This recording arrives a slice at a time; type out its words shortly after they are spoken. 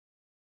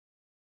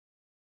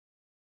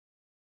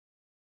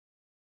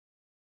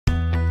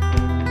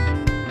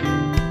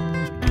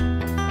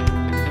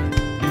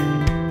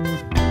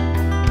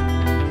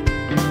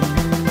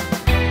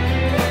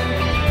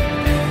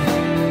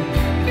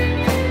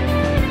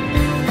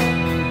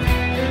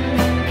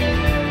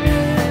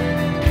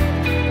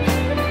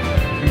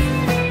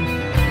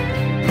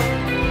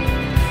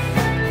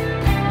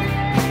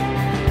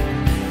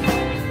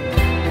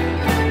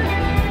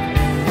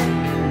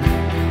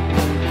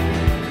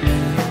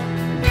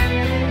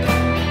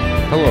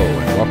Hello,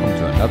 and welcome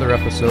to another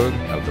episode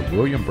of the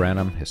William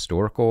Branham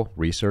Historical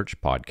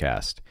Research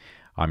Podcast.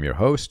 I'm your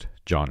host,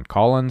 John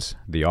Collins,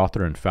 the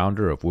author and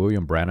founder of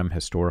William Branham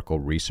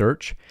Historical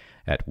Research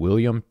at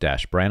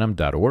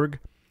william-branham.org,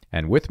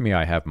 and with me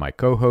I have my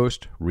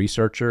co-host,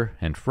 researcher,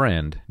 and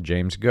friend,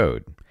 James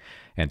Goad.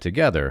 And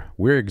together,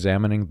 we're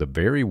examining the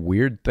very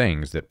weird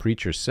things that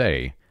preachers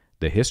say,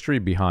 the history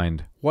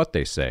behind what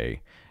they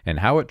say, and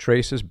how it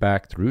traces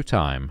back through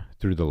time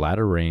through the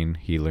latter rain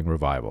healing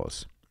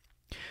revivals.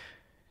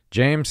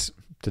 James,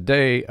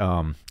 today,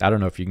 I don't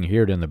know if you can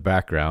hear it in the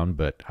background,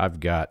 but I've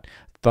got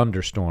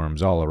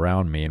thunderstorms all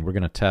around me, and we're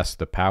going to test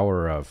the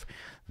power of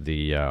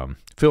the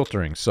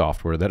filtering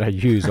software that I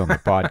use on the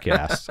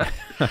podcast.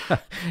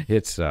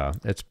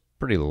 It's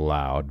pretty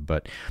loud,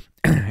 but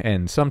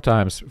and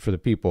sometimes for the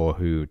people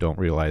who don't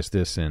realize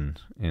this in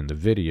the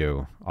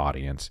video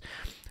audience,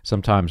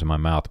 sometimes my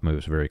mouth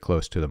moves very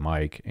close to the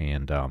mic,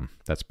 and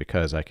that's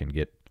because I can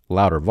get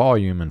louder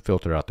volume and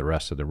filter out the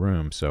rest of the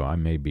room, so I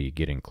may be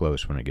getting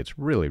close when it gets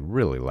really,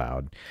 really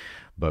loud.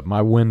 But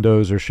my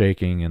windows are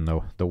shaking and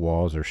the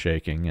walls are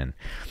shaking, and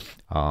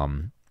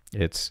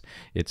it's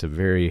a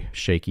very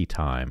shaky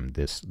time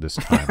this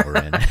time we're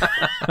in.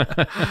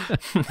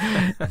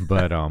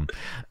 But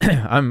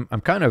I'm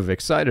kind of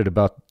excited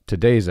about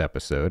today's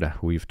episode.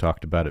 We've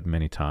talked about it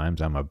many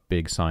times. I'm a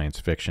big science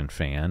fiction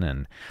fan,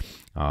 and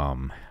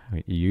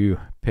you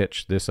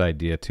pitched this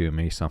idea to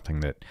me, something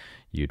that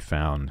you'd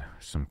found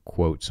some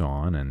quotes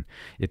on, and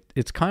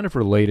it's kind of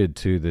related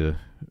to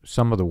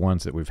some of the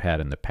ones that we've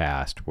had in the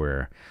past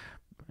where,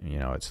 you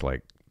know, it's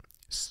like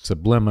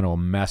subliminal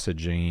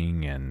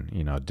messaging and,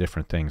 you know,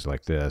 different things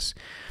like this.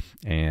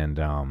 And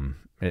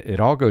it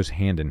all goes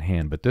hand in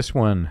hand, but this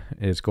one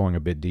is going a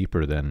bit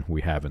deeper than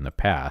we have in the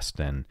past,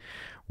 and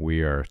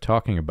we are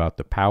talking about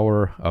the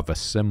power of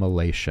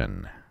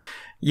assimilation.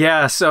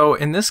 Yeah, so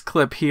in this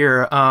clip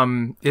here,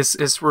 we're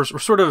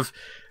sort of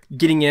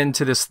getting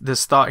into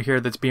this thought here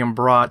that's being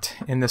brought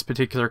in this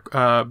particular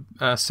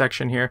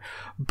section here,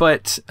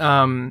 but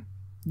the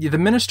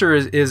minister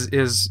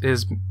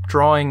is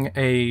drawing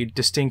a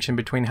distinction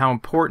between how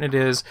important it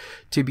is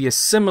to be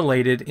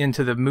assimilated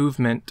into the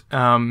movement,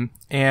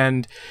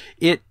 and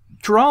it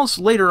draws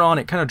later on.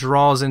 It kind of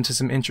draws into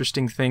some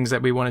interesting things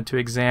that we wanted to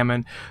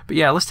examine. But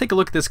yeah, let's take a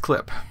look at this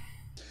clip.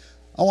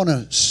 I want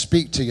to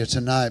speak to you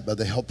tonight by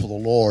the help of the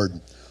Lord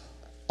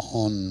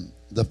on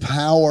the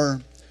power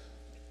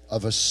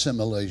of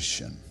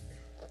assimilation.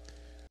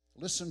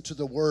 Listen to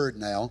the word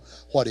now,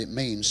 what it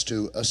means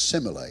to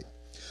assimilate.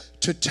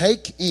 To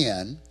take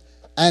in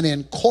and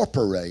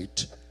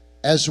incorporate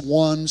as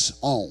one's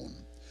own.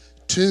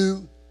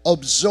 To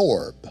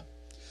absorb.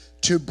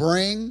 To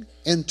bring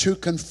into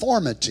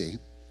conformity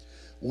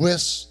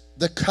with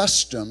the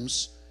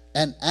customs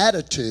and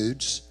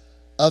attitudes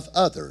of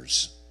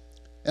others.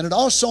 And it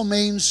also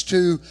means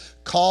to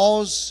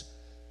cause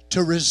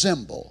to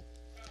resemble.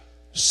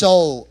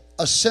 So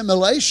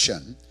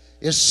assimilation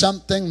is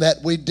something that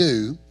we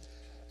do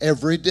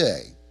every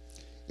day.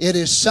 It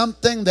is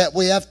something that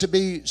we have to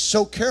be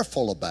so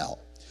careful about,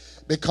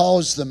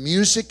 because the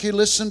music you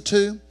listen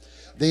to,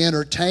 the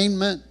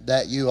entertainment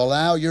that you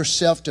allow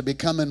yourself to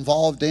become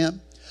involved in,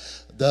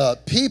 the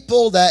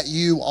people that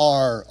you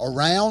are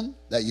around,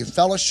 that you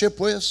fellowship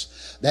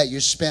with, that you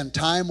spend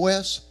time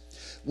with,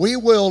 we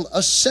will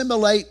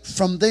assimilate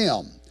from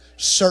them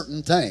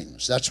certain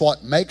things. That's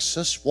what makes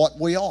us what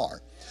we are.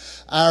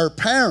 Our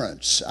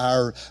parents,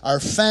 our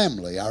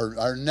family,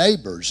 our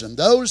neighbors, and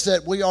those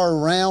that we are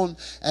around,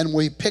 and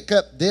we pick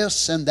up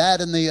this and that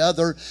and the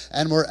other,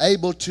 and we're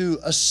able to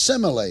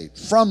assimilate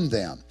from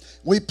them.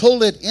 We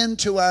pull it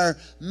into our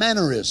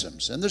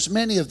mannerisms. And there's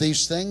many of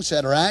these things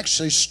that are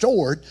actually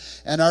stored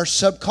in our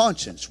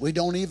subconscious. We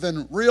don't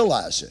even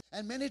realize it.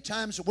 And many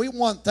times we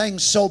want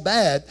things so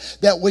bad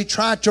that we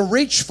try to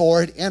reach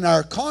for it in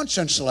our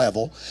conscience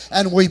level,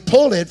 and we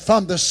pull it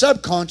from the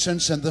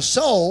subconscious and the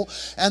soul,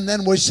 and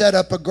then we set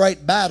up a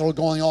great battle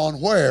going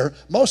on where?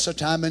 Most of the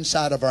time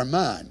inside of our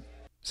mind.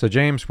 So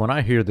James, when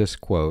I hear this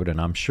quote, and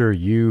I'm sure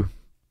your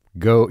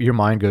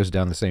mind goes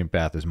down the same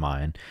path as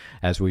mine.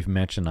 As we've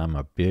mentioned, I'm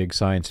a big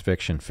science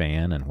fiction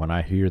fan, and when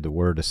I hear the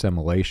word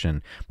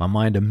assimilation, my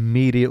mind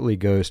immediately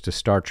goes to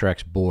Star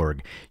Trek's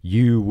Borg.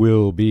 You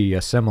will be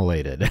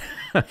assimilated.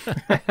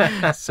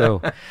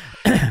 So,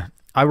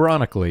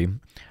 ironically,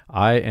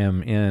 I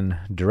am in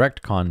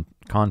direct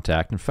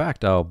contact. In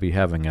fact, I'll be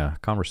having a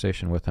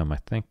conversation with him, I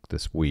think,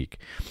 this week.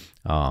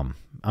 I'm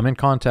in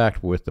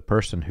contact with the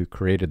person who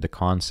created the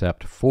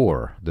concept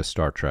for the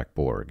Star Trek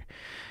Borg.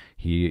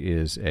 He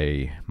is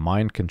a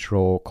mind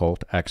control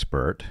cult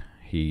expert.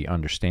 He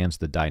understands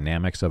the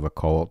dynamics of a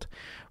cult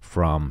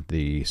from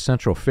the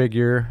central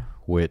figure,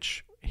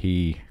 which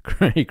he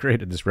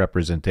created this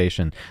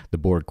representation, the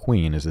Borg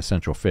Queen is the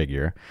central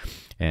figure,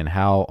 and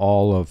how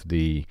all of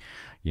the,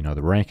 you know,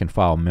 the rank and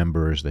file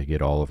members, they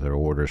get all of their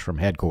orders from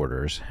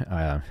headquarters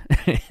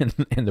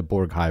in the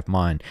Borg hive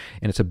mind,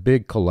 and it's a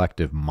big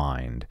collective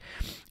mind.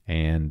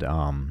 And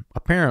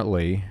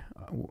apparently,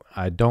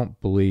 I don't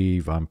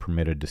believe I'm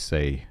permitted to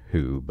say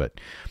who, but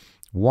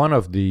one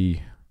of the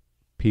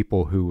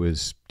people who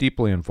was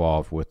deeply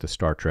involved with the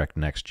Star Trek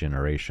Next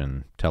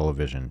Generation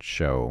television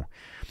show.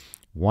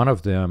 One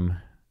of them,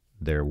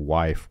 their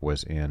wife,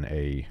 was in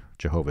a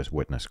Jehovah's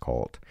Witness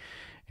cult.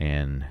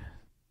 And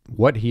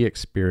what he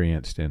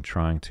experienced in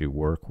trying to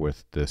work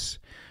with this,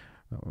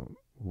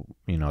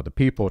 the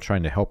people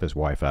trying to help his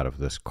wife out of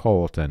this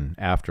cult, and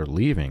after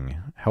leaving,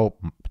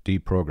 help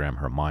deprogram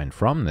her mind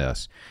from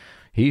this,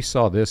 he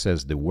saw this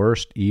as the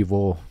worst,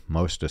 evil,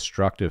 most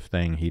destructive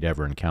thing he'd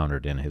ever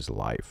encountered in his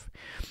life.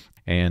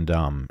 And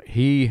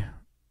he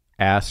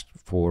asked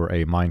for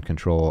a mind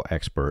control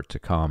expert to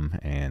come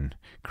and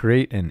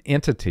create an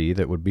entity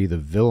that would be the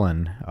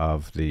villain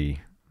of the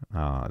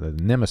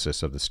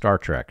nemesis of the Star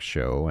Trek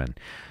show. And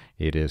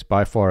it is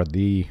by far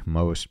the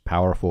most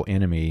powerful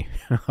enemy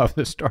of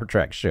the Star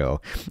Trek show.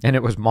 And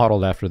it was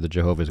modeled after the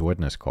Jehovah's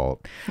Witness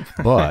cult.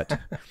 But,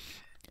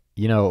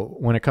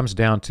 when it comes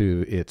down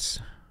to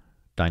its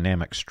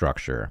dynamic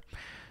structure,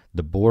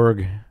 the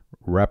Borg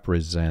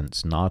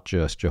represents not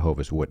just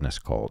Jehovah's Witness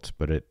cults,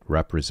 but it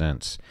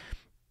represents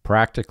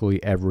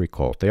practically every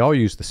cult. They all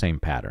use the same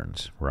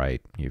patterns,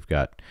 right? You've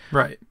got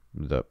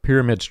the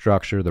pyramid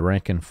structure, the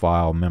rank and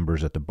file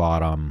members at the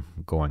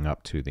bottom, going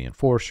up to the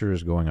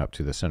enforcers, going up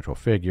to the central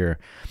figure.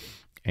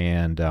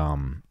 And,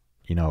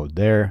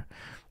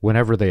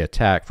 whenever they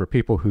attack, for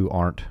people who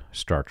aren't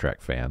Star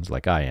Trek fans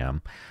like I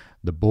am,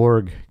 the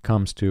Borg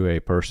comes to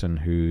a person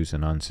who's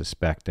an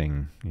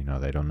unsuspecting,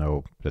 they don't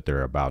know that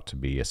they're about to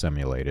be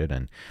assimilated,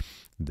 and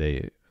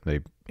they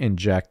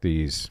inject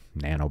these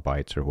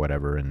nanobites or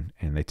whatever, and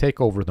they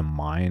take over the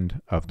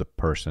mind of the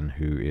person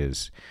who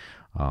is,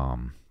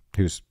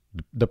 who's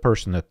the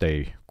person that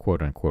they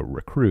quote unquote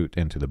recruit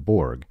into the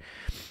Borg.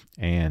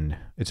 And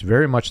it's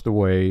very much the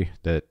way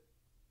that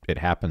it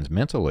happens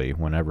mentally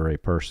whenever a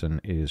person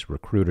is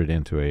recruited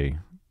into a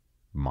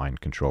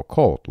mind control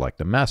cult, like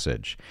the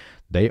Message.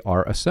 They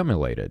are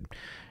assimilated,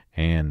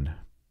 and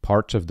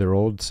parts of their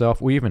old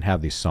self. We even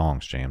have these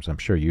songs, James. I'm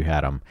sure you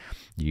had them.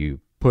 You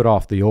put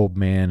off the old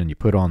man and you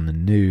put on the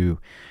new.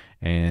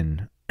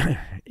 And,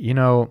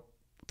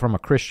 from a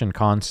Christian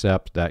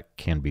concept, that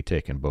can be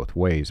taken both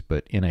ways.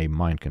 But in a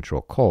mind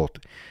control cult,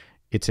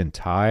 it's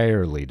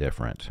entirely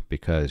different,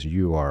 because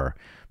you are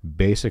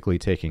basically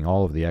taking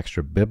all of the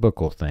extra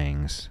biblical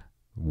things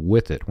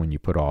with it when you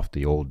put off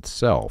the old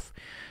self.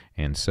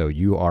 And so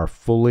you are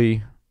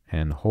fully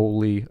and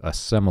wholly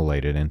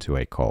assimilated into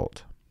a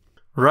cult.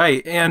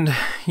 Right. And,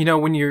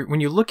 when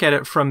you look at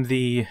it from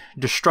the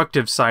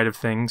destructive side of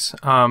things,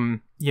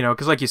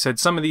 because like you said,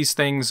 some of these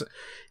things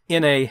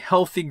in a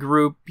healthy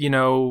group,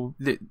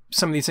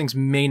 some of these things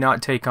may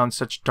not take on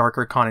such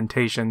darker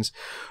connotations.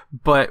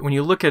 But when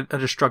you look at a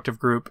destructive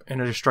group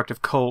and a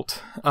destructive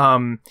cult,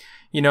 the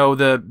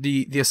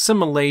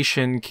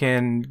assimilation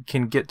can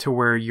get to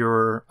where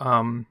you're,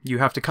 you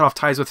have to cut off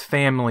ties with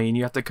family, and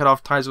you have to cut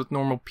off ties with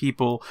normal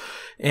people.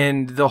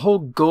 And the whole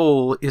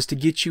goal is to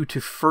get you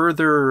to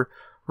further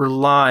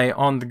rely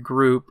on the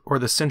group or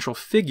the central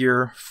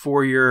figure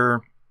for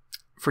your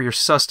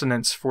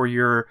sustenance, for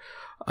your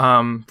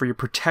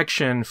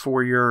protection,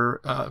 for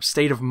your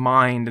state of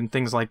mind, and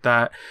things like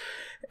that.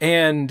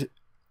 And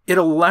it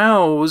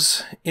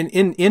allows,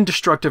 in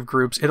destructive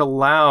groups, it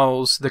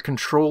allows the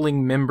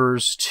controlling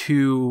members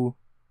to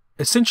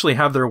essentially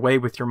have their way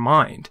with your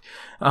mind,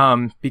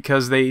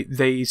 because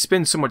they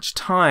spend so much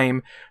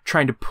time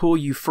trying to pull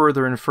you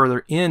further and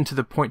further in, to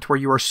the point to where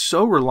you are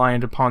so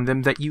reliant upon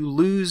them that you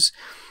lose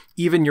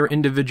even your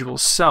individual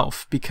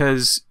self,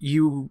 because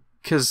the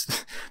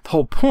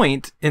whole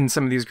point in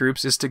some of these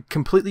groups is to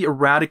completely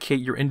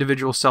eradicate your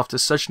individual self to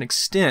such an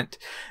extent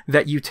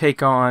that you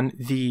take on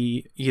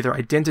the either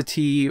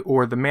identity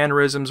or the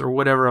mannerisms or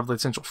whatever of the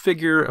central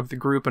figure of the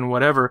group and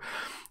whatever.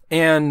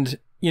 And,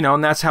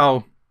 and that's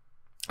how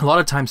a lot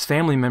of times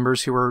family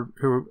members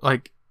who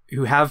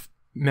have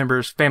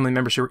family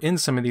members who are in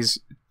some of these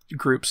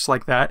groups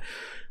like that,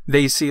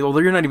 they see, well,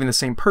 you're not even the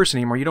same person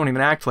anymore. You don't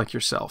even act like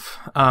yourself.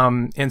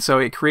 And so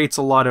it creates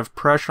a lot of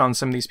pressure on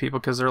some of these people,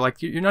 because they're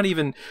like, you're not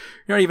even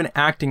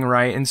acting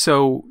right. And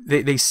so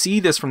they see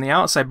this from the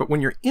outside, but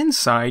when you're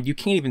inside, you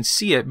can't even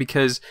see it,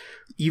 because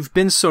you've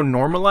been so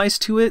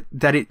normalized to it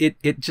that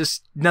it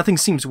just, nothing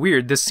seems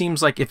weird. This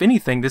seems like, if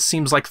anything, this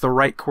seems like the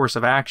right course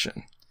of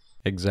action.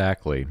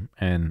 Exactly.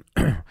 And,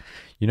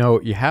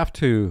 you have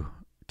to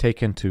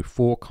take into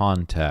full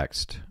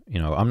context.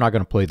 I'm not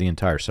going to play the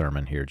entire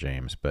sermon here,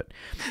 James, but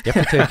you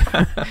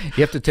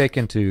have to take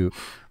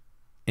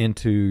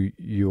into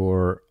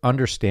your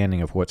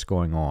understanding of what's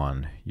going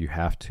on. You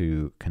have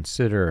to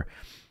consider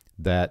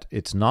that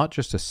it's not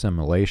just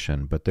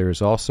assimilation, but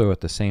there's also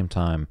at the same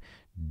time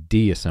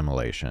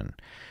de-assimilation.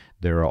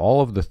 There are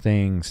all of the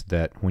things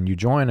that when you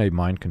join a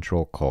mind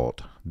control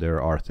cult,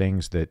 there are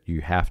things that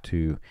you have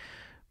to,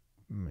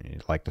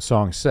 like the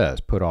song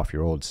says, put off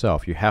your old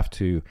self. You have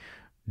to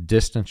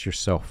distance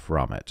yourself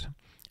from it.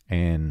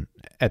 And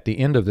at the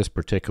end of this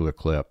particular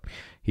clip,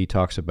 he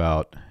talks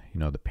about,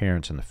 the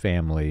parents and the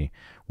family.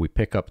 We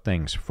pick up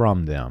things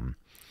from them.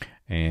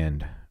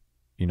 And,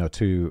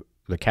 to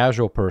the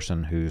casual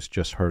person who's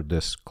just heard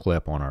this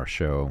clip on our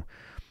show,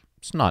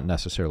 it's not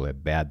necessarily a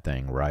bad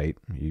thing, right?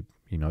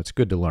 You know, it's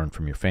good to learn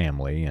from your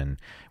family, and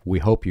we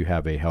hope you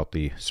have a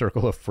healthy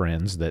circle of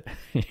friends that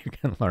you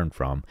can learn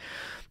from.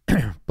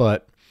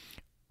 But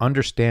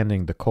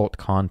understanding the cult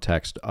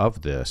context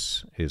of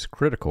this is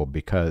critical,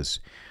 because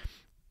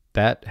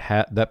that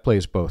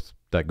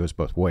goes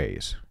both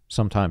ways.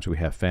 Sometimes we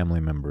have family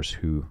members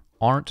who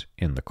aren't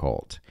in the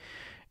cult.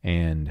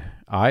 And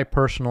I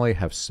personally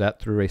have sat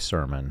through a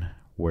sermon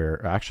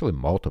where, actually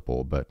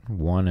multiple, but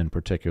one in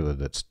particular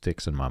that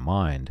sticks in my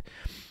mind,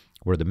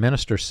 where the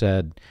minister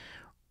said,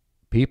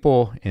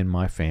 "People in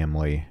my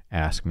family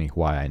ask me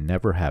why I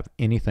never have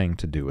anything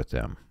to do with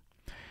them.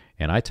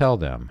 And I tell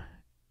them,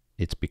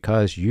 it's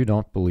because you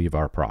don't believe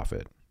our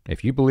prophet.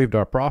 If you believed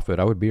our prophet,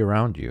 I would be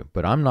around you,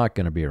 but I'm not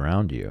going to be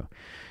around you."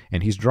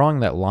 And he's drawing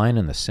that line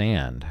in the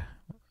sand,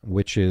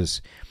 which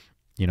is,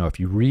 you know, if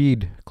you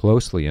read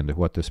closely into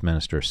what this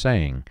minister is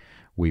saying,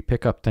 we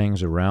pick up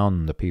things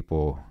around the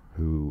people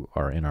who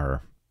are in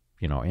our,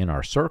 in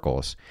our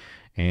circles,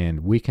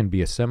 and we can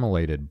be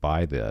assimilated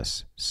by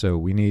this. So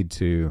we need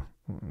to,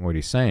 what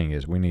he's saying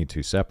is we need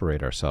to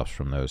separate ourselves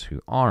from those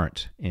who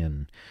aren't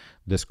in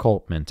this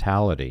cult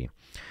mentality.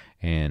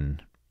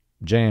 And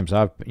James,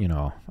 I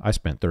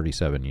spent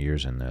 37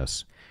 years in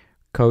this,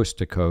 coast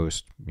to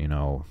coast,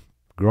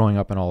 growing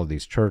up in all of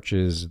these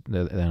churches,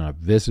 and I've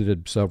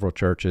visited several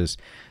churches.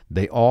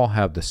 They all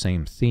have the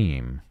same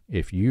theme.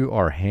 If you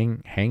are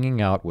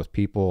hanging out with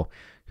people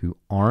who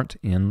aren't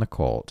in the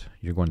cult,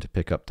 you're going to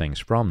pick up things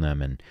from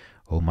them, and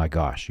oh my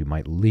gosh, you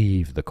might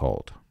leave the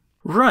cult.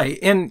 Right.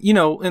 And,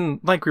 and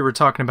like we were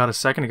talking about a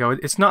second ago,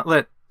 it's not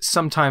that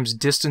sometimes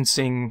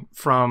distancing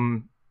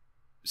from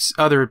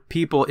other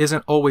people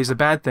isn't always a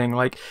bad thing.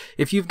 Like,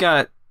 if you've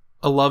got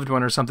a loved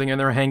one or something and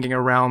they're hanging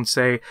around,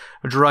 say,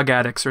 drug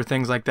addicts or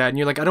things like that, and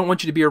you're like, I don't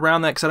want you to be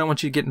around that because I don't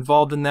want you to get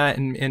involved in that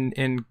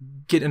and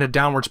get in a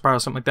downward spiral or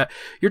something like that.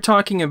 You're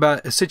talking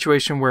about a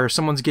situation where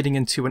someone's getting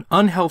into an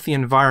unhealthy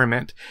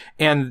environment,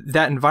 and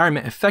that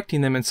environment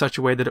affecting them in such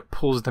a way that it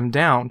pulls them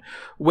down.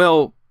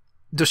 Well,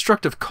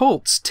 destructive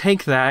cults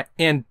take that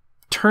and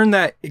turn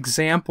that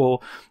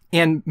example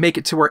and make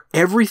it to where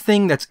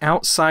everything that's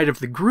outside of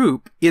the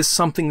group is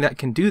something that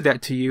can do that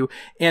to you.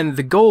 And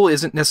the goal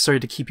isn't necessarily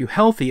to keep you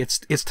healthy. It's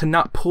to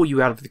not pull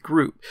you out of the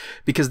group,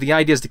 because the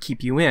idea is to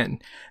keep you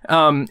in.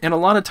 And a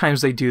lot of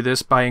times they do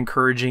this by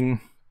encouraging,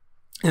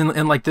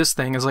 and like this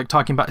thing is like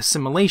talking about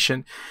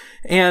assimilation.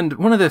 And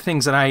one of the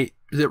things that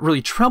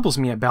really troubles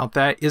me about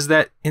that is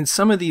that in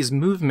some of these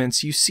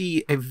movements, you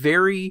see a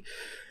very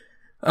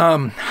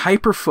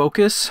hyper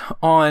focus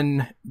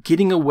on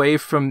getting away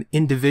from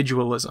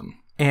individualism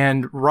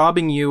and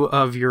robbing you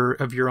of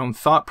your own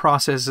thought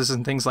processes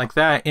and things like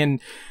that,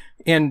 and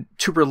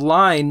to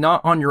rely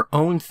not on your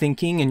own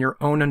thinking and your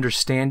own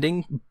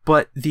understanding,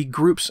 but the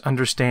group's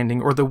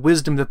understanding or the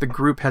wisdom that the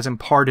group has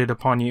imparted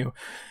upon you.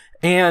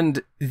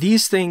 And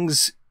these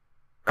things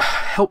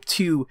help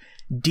to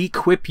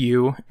de-equip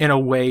you in a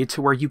way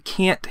to where you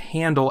can't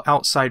handle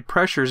outside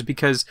pressures,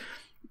 because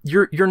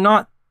you're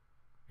not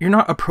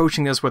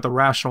approaching this with a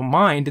rational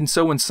mind. And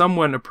so when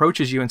someone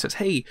approaches you and says,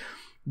 "Hey,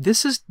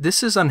 this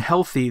is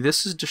unhealthy,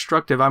 this is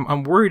destructive,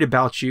 I'm worried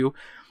about you,"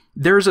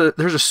 there's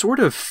a sort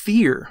of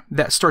fear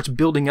that starts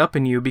building up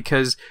in you,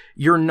 because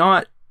your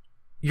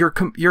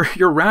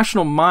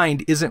rational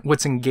mind isn't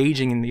what's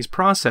engaging in these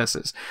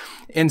processes.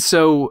 And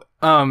so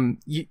when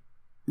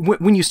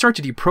you start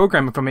to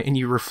deprogram it from it and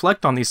you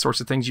reflect on these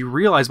sorts of things, you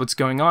realize what's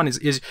going on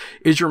is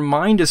your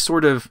mind is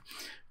sort of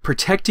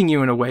protecting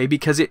you in a way,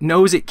 because it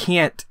knows it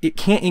can't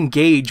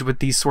engage with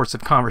these sorts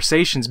of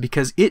conversations,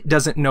 because it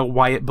doesn't know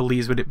why it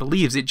believes what it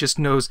believes. It just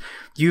knows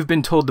you've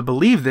been told to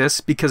believe this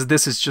because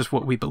this is just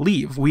what we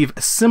believe. We've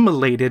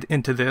assimilated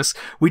into this.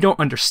 We don't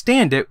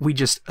understand it. We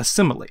just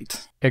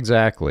assimilate.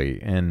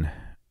 Exactly. And,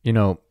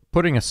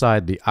 putting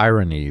aside the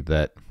irony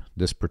that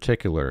this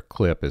particular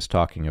clip is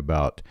talking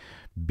about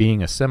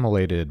being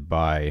assimilated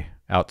by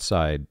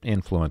outside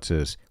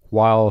influences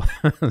while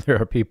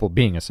there are people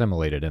being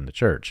assimilated in the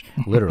church,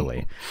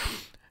 literally.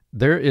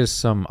 There is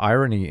some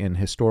irony in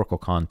historical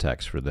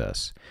context for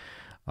this,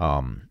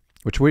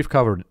 which we've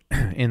covered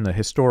in the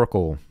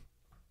historical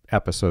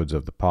episodes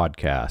of the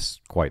podcast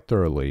quite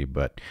thoroughly.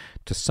 But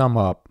to sum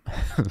up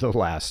the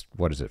last,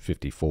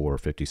 54,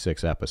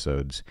 56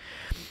 episodes,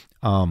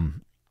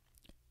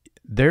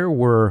 there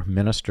were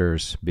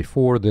ministers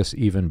before this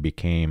even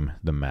became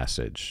the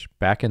message.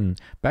 Back in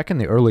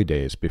the early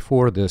days,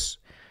 before this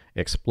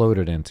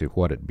exploded into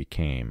what it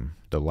became,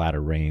 the latter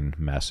rain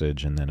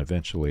message, and then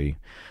eventually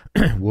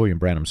William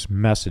Branham's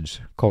message,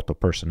 Cult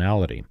of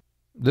Personality.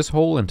 This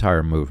whole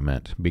entire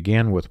movement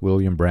began with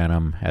William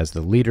Branham as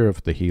the leader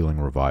of the healing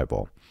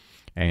revival.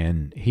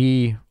 And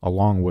he,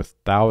 along with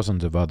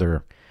thousands of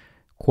other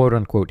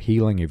quote-unquote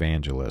healing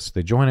evangelists,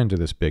 they joined into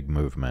this big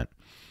movement.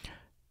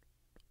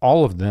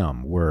 All of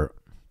them were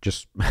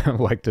just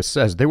like this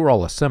says, they were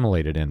all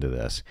assimilated into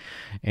this.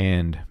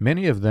 And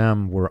many of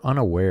them were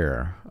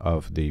unaware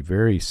of the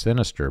very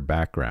sinister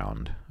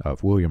background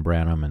of William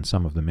Branham and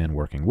some of the men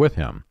working with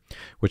him,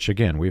 which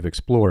again, we've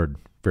explored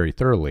very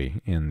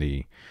thoroughly in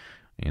the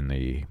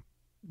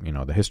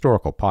the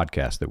historical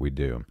podcast that we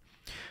do.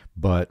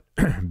 But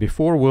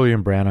before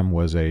William Branham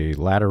was a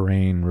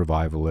latter-rain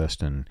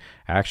revivalist and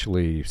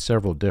actually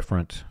several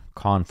different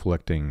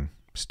conflicting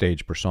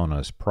stage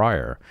personas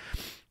prior,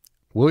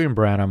 William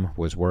Branham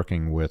was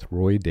working with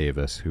Roy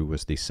Davis, who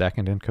was the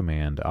second in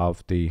command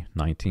of the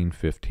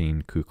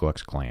 1915 Ku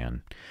Klux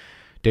Klan.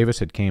 Davis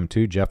had came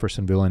to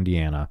Jeffersonville,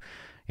 Indiana,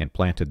 and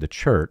planted the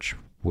church,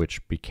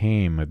 which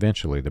became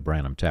eventually the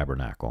Branham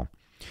Tabernacle.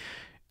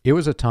 It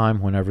was a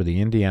time whenever the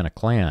Indiana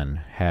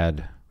Klan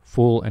had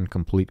full and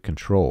complete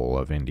control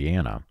of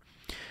Indiana.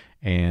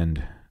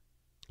 And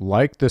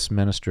like this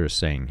minister is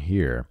saying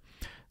here,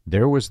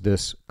 there was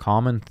this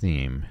common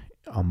theme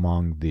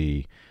among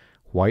the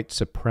white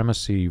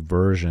supremacy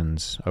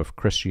versions of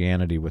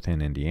Christianity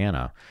within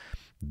Indiana,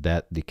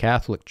 that the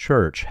Catholic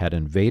Church had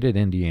invaded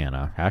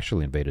Indiana,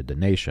 actually invaded the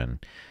nation,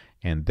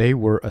 and they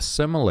were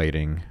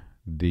assimilating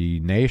the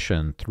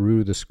nation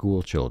through the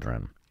school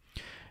children.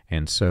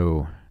 And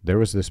so there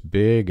was this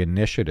big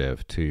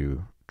initiative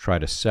to try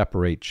to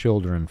separate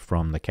children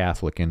from the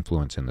Catholic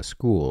influence in the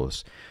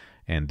schools,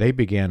 and they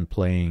began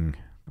playing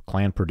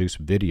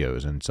Klan-produced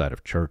videos inside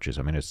of churches.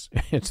 I mean,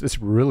 it's this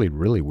really,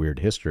 really weird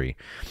history.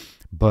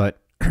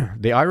 But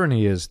the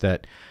irony is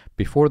that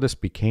before this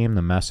became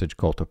the message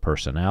cult of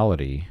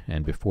personality,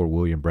 and before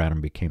William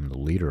Branham became the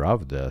leader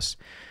of this,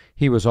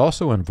 he was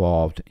also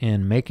involved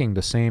in making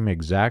the same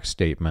exact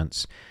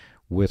statements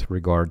with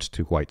regards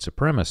to white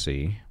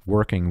supremacy,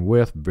 working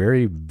with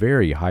very,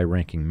 very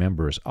high-ranking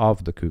members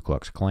of the Ku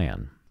Klux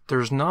Klan.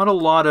 There's not a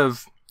lot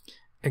of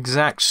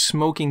exact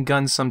smoking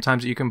guns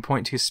sometimes that you can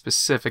point to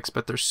specifics,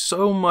 but there's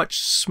so much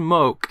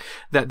smoke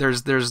that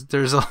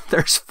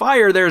there's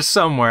fire there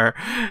somewhere.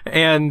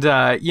 And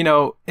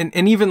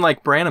and even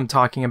like Branham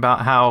talking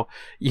about how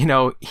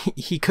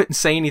he couldn't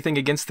say anything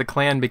against the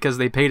Klan because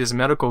they paid his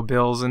medical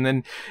bills. And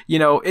then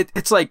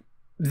it's like,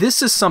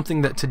 this is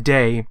something that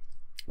today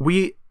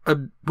we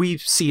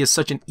see as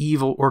such an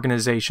evil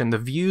organization. The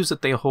views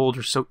that they hold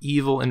are so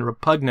evil and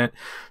repugnant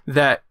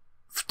that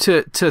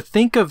to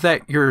think of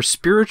that your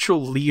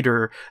spiritual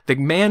leader, the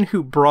man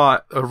who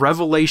brought a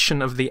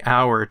revelation of the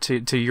hour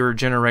to your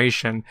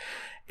generation,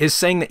 is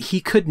saying that he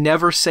could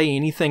never say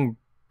anything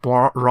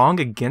wrong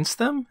against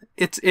them.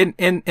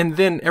 And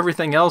then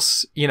everything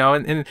else,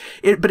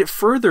 but it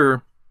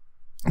further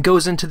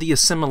goes into the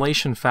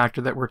assimilation factor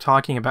that we're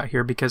talking about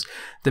here, because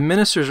the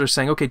ministers are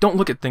saying, okay, don't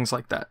look at things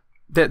like that.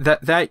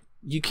 That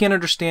you can't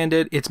understand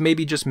it. It's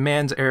maybe just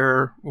man's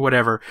error,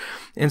 whatever.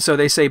 And so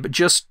they say, but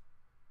just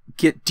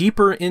get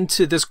deeper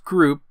into this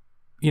group,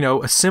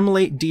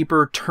 assimilate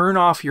deeper, turn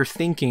off your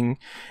thinking,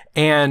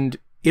 and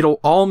it'll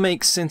all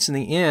make sense in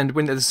the end,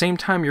 when at the same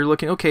time you're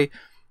looking, okay,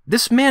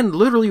 this man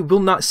literally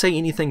will not say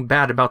anything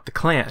bad about the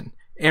Klan.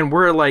 And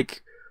we're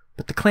like,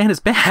 but the Klan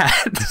is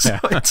bad. So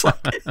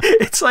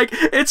it's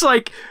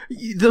like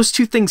those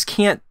two things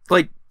can't,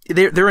 like,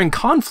 they're in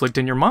conflict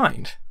in your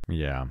mind.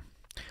 Yeah.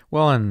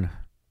 Well, and,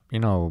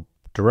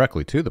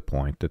 directly to the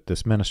point that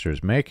this minister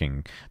is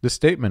making, the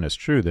statement is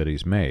true that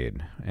he's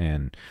made.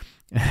 And,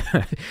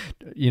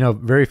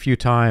 very few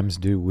times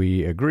do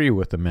we agree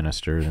with the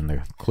minister in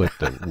the clip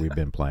that we've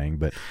been playing,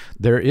 but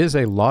there is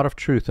a lot of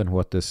truth in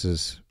what this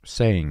is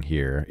saying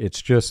here.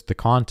 It's just the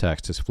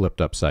context is flipped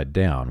upside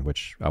down,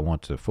 which I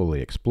want to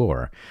fully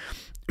explore.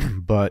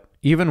 But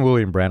even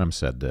William Branham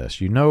said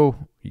this,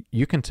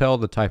 you can tell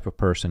the type of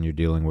person you're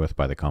dealing with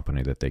by the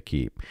company that they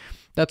keep.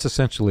 That's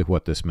essentially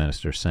what this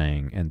minister's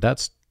saying, and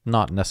that's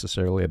not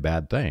necessarily a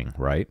bad thing,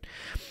 right?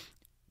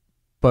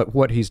 But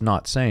what he's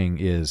not saying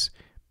is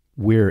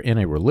we're in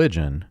a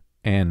religion,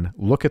 and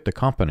look at the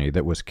company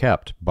that was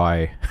kept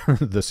by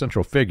the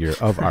central figure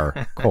of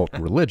our cult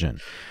religion,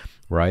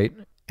 right?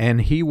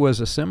 And he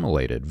was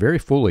assimilated very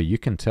fully. You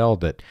can tell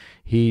that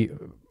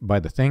by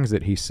the things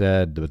that he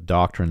said, the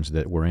doctrines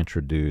that were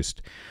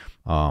introduced,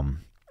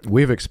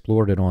 we've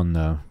explored it on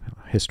the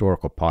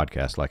historical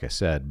podcast, like I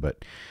said,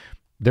 but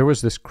there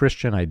was this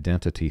Christian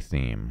identity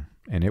theme,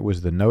 and it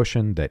was the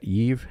notion that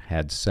Eve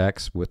had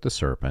sex with the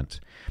serpent,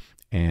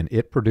 and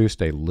it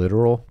produced a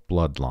literal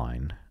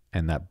bloodline,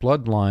 and that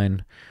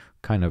bloodline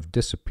kind of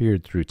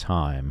disappeared through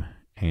time,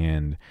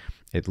 and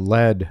it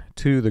led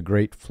to the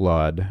great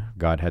flood.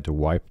 God had to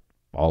wipe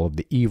all of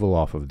the evil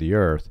off of the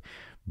earth,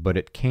 but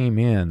it came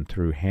in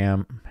through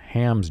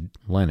Ham's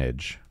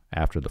lineage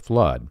after the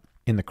flood.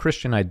 In the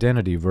Christian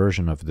identity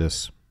version of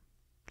this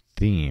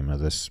theme,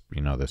 of this,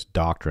 this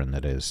doctrine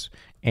that is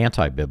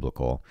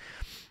anti-biblical,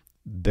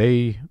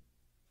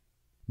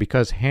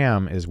 because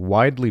Ham is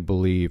widely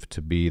believed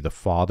to be the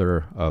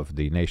father of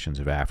the nations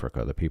of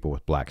Africa, the people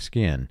with black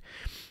skin,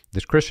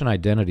 this Christian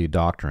identity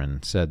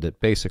doctrine said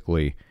that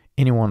basically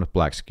anyone with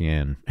black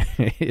skin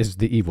is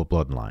the evil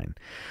bloodline.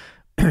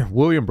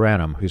 William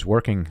Branham, who's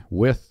working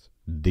with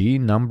the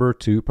number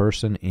 2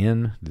 person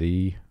in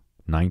the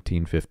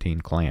 1915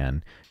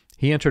 Klan,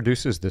 he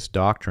introduces this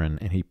doctrine,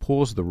 and he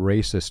pulls the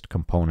racist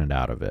component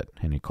out of it,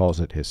 and he calls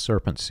it his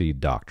serpent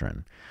seed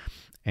doctrine.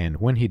 And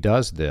when he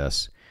does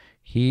this,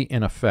 he,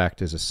 in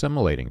effect, is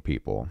assimilating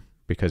people,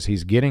 because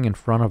he's getting in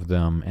front of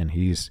them, and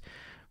he's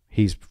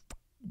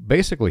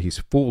basically he's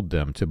fooled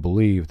them to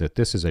believe that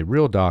this is a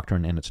real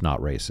doctrine and it's not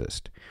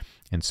racist.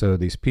 And so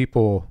these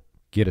people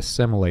get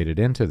assimilated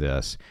into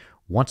this.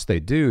 Once they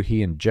do,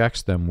 he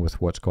injects them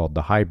with what's called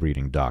the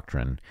hybriding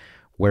doctrine,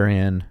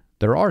 wherein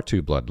there are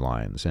two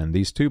bloodlines. And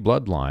these two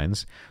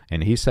bloodlines,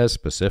 and he says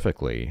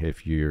specifically,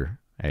 if you're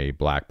a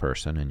black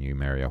person and you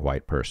marry a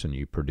white person,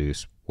 you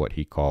produce what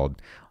he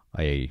called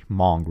a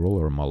mongrel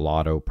or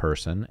mulatto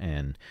person,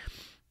 and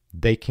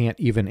they can't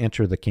even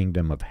enter the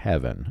kingdom of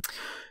heaven.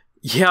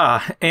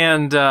 Yeah,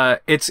 and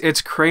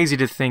it's crazy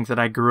to think that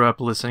I grew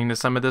up listening to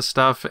some of this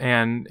stuff,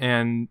 and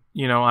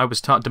I was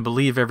taught to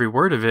believe every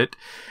word of it,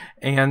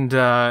 and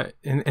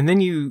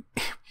then you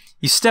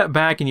step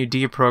back and you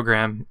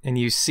deprogram and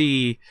you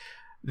see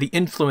the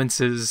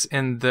influences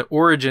and the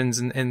origins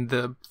and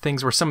the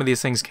things where some of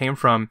these things came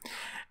from,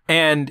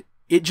 and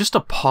it just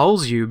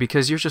appalls you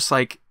because you're just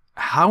like,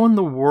 how in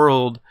the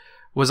world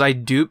was I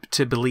duped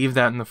to believe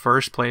that in the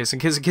first place?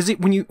 And because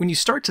when you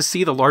start to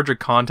see the larger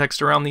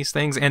context around these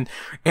things, and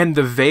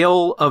the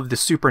veil of the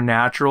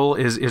supernatural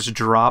is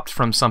dropped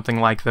from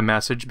something like the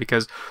Message,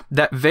 because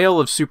that veil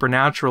of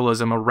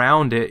supernaturalism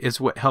around it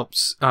is what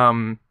helps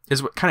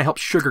is what kind of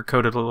helps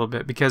sugarcoat it a little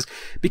bit, because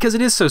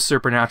it is so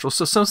supernatural.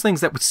 So some things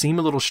that would seem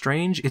a little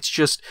strange,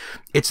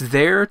 it's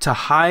there to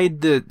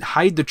hide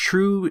the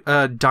true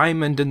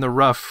diamond in the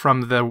rough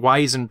from the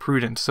wise and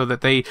prudent, so that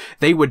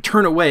they would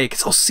turn away,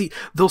 because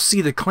they'll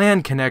see the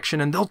clan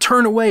connection and they'll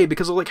turn away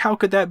because they're like, how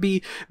could that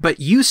be? But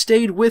you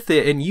stayed with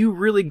it and you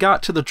really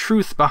got to the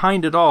truth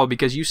behind it all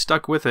because you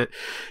stuck with it,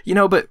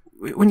 But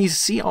when you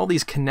see all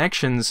these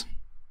connections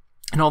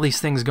and all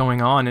these things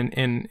going on,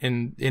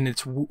 and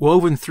it's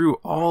woven through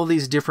all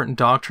these different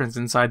doctrines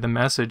inside the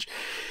Message,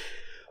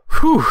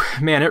 whew,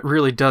 man, it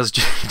really does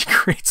just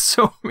create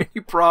so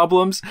many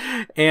problems.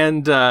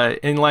 And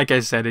like I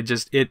said,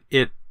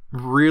 it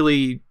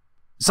really,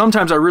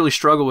 sometimes I really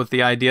struggle with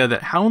the idea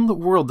that how in the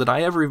world did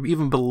I ever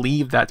even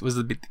believe that was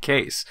the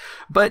case?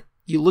 But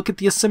you look at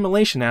the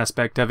assimilation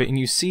aspect of it and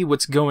you see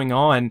what's going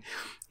on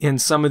in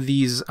some of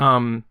these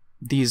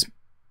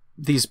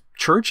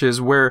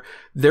churches where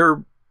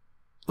they're,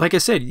 like I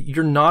said,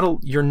 you're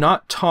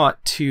not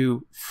taught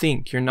to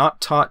think. You're not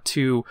taught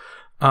to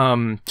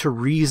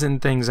reason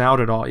things out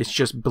at all. It's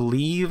just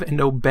believe and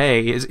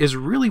obey is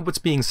really what's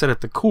being said at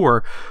the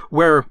core,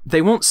 where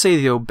they won't say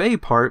the obey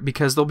part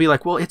because they'll be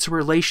like, well, it's a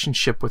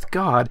relationship with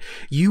God.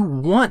 You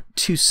want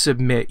to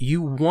submit.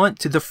 You want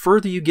to, the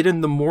further you get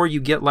in, the more you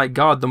get like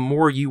God, the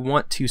more you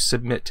want to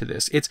submit to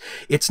this.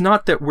 It's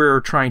not that we're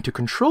trying to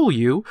control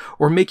you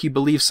or make you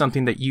believe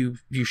something that you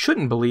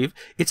shouldn't believe.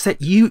 It's that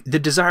the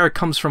desire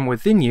comes from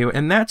within you.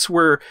 And that's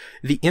where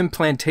the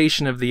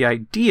implantation of the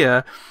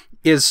idea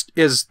is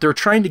they're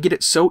trying to get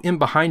it so in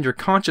behind your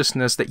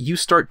consciousness that you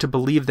start to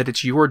believe that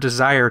it's your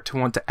desire to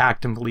want to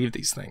act and believe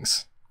these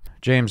things.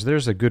 James,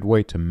 there's a good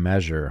way to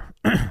measure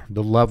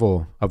the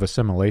level of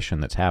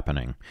assimilation that's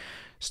happening.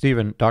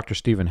 Dr.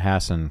 Stephen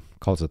Hassan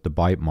calls it the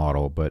bite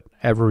model, but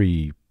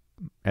every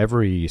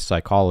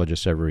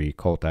psychologist, every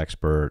cult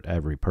expert,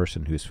 every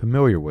person who's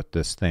familiar with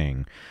this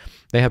thing,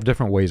 they have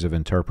different ways of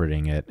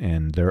interpreting it,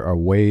 and there are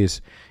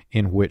ways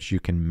in which you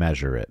can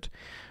measure it.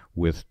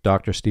 With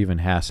Dr. Stephen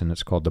Hassan,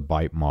 it's called the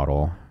BITE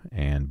model,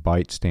 and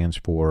BITE stands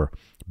for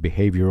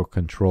behavioral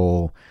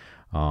control,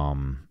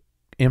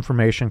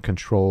 information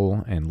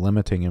control, and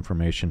limiting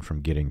information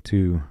from getting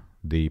to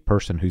the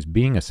person who's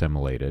being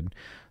assimilated,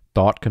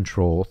 thought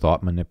control,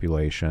 thought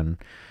manipulation,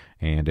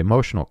 and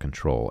emotional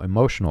control,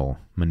 emotional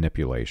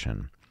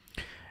manipulation.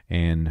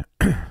 And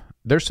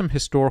there's some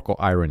historical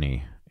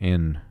irony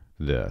in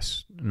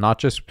this. Not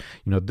just,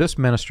 this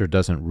minister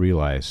doesn't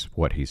realize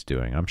what he's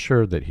doing. I'm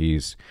sure that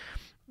he's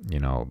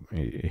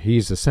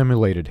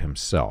assimilated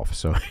himself,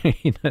 so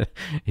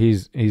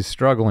he's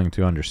struggling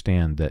to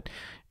understand that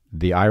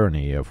the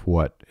irony of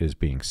what is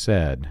being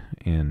said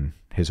in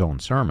his own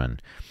sermon.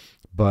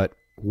 But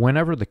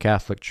whenever the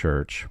Catholic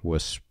Church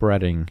was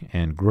spreading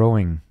and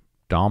growing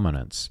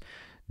dominance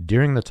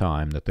during the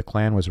time that the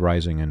Klan was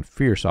rising in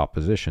fierce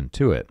opposition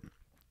to it,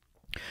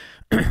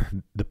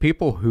 the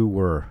people who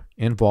were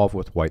involved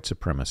with white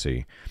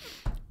supremacy,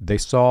 they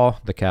saw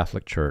the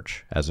Catholic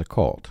Church as a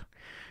cult.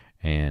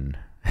 And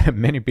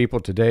many people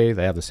today,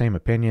 they have the same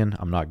opinion.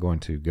 I'm not going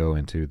to go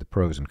into the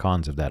pros and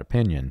cons of that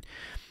opinion,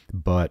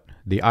 but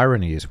the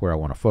irony is where I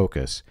want to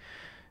focus.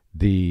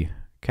 The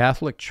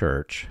Catholic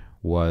Church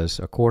was,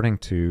 according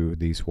to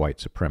these white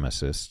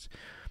supremacists,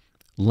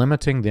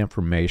 limiting the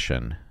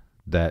information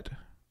that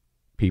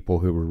people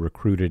who were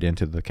recruited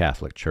into the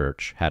Catholic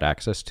Church had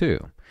access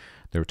to.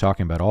 They were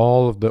talking about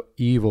all of the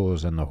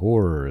evils and the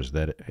horrors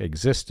that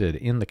existed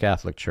in the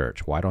Catholic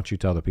Church. Why don't you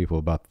tell the people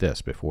about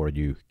this before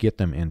you get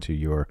them into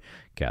your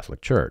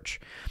Catholic Church?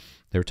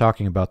 They were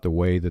talking about the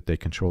way that they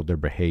controlled their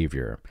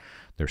behavior.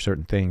 There are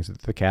certain things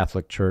that the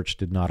Catholic Church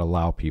did not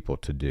allow people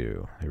to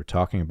do. They were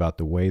talking about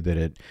the way that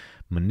it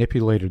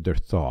manipulated their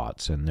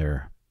thoughts, and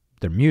their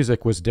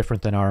music was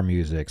different than our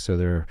music, so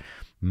they're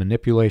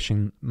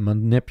manipulating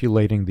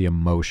the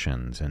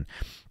emotions. And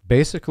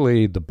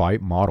basically, the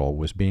BITE model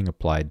was being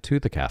applied to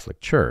the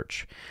Catholic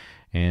Church.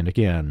 And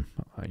again,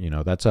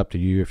 that's up to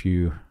you if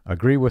you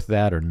agree with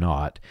that or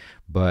not.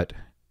 But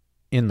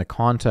in the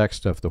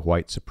context of the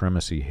white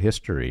supremacy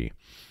history,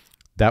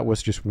 that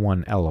was just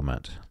one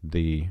element.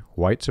 The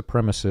white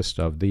supremacists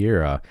of the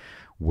era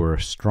were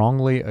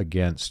strongly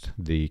against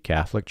the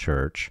Catholic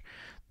Church.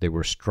 They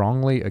were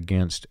strongly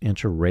against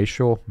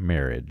interracial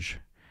marriage.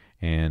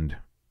 And,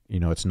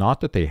 it's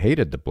not that they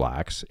hated the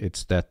blacks,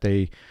 it's that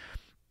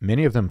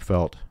many of them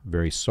felt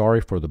very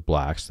sorry for the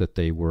blacks, that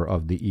they were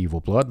of the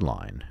evil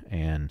bloodline.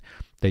 And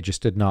they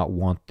just did not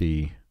want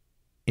the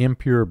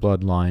impure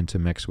bloodline to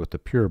mix with the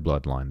pure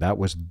bloodline. That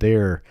was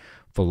their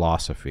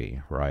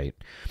philosophy, right?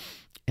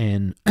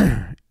 And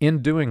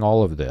in doing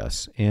all of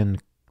this, in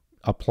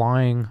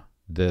applying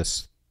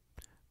this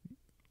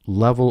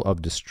level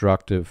of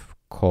destructive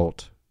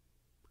cult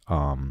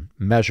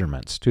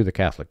measurements to the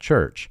Catholic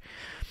Church,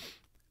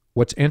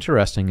 what's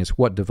interesting is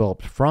what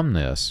developed from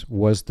this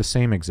was the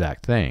same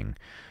exact thing.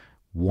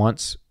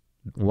 Once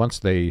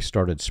they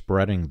started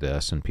spreading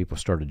this and people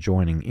started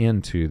joining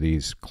into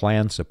these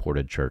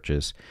Klan-supported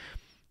churches,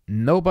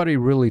 nobody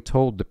really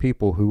told the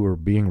people who were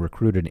being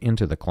recruited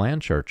into the Klan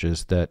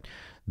churches that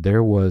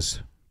there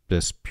was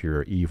this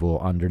pure evil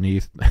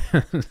underneath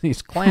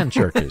these Klan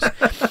churches.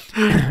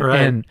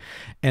 Right.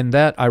 And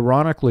that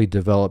ironically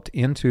developed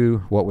into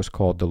what was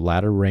called the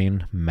Latter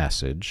Rain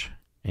message.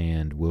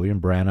 And William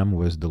Branham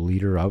was the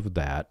leader of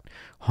that.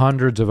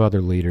 Hundreds of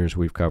other leaders,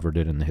 we've covered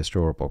it in the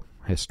historical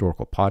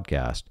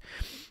podcast.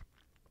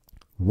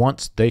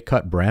 Once they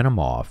cut Branham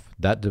off,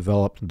 that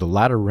developed the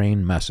Latter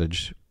Rain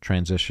message,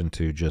 transitioned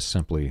to just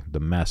simply the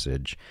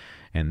message.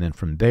 And then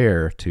from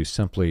there to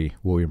simply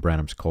William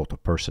Branham's cult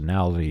of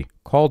personality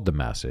called the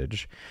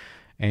message.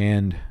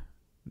 And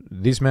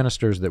these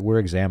ministers that we're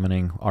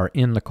examining are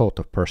in the cult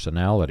of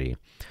personality.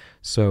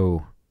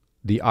 So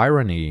the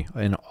irony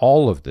in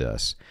all of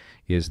this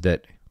is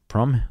that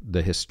from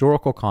the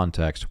historical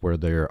context where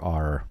they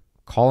are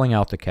calling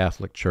out the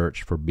Catholic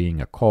Church for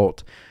being a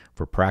cult,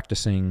 for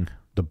practicing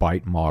the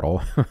bite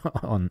model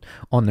on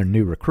their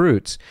new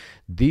recruits,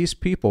 these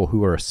people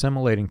who are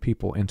assimilating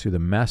people into the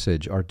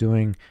message are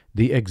doing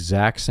the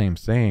exact same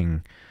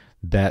thing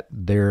that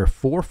their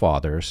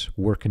forefathers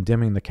were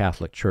condemning the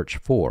Catholic Church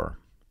for.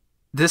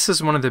 This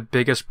is one of the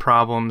biggest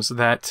problems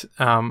that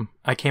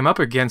I came up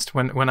against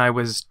when I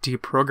was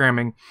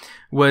deprogramming,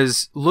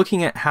 was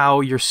looking at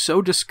how you're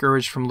so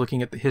discouraged from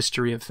looking at the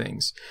history of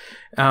things,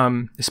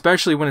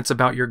 especially when it's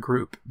about your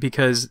group,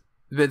 because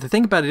the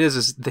thing about it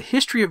is the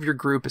history of your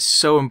group is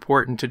so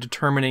important to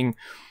determining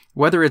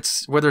whether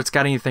it's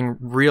got anything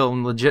real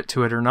and legit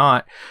to it or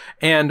not.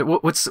 And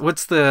what's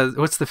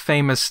the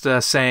famous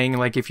saying,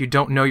 like, if you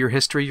don't know your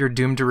history, you're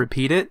doomed to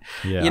repeat it.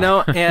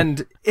 Yeah.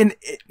 And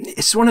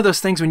it's one of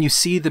those things when you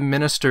see the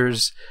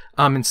ministers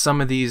in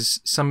some of these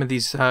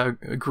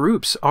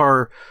groups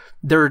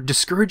they're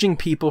discouraging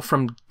people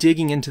from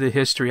digging into the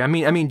history. I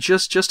mean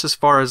just as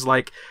far as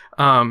like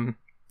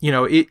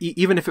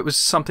even if it was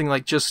something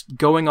like just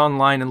going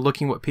online and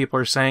looking what people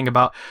are saying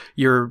about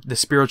the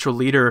spiritual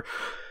leader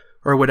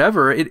or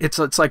whatever,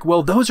 it's like,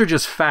 well, those are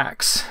just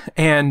facts.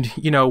 And,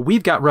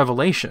 we've got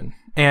revelation,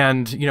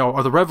 and,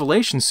 or the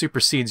revelation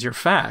supersedes your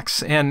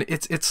facts. And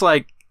it's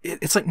like,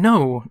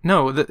 no,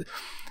 the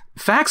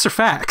facts are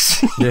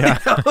facts. Yeah.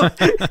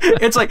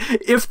 It's like,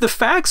 if the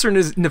facts are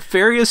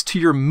nefarious to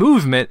your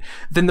movement,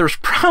 then there's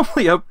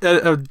probably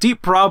a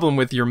deep problem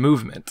with your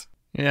movement.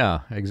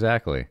 Yeah,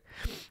 exactly.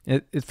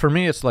 For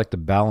me, it's like the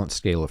balanced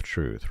scale of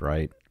truth,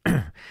 right?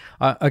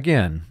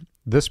 Again,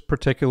 this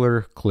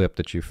particular clip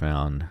that you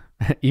found,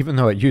 even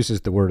though it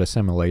uses the word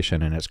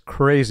assimilation, and it's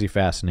crazy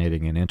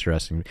fascinating and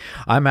interesting,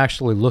 I'm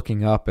actually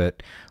looking up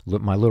at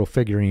my little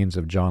figurines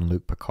of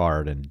Jean-Luc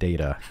Picard and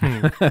Data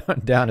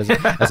down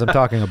as I'm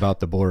talking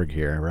about the Borg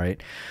here,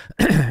 right?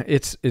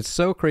 It's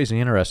so crazy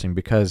interesting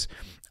because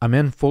I'm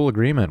in full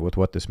agreement with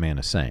what this man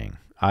is saying.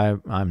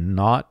 I'm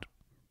not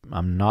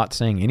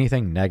saying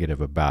anything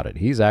negative about it.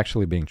 He's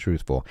actually being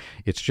truthful.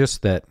 It's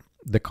just that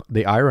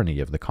the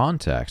irony of the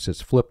context is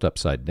flipped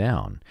upside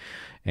down.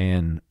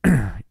 And,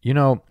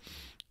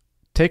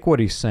 take what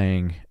he's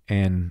saying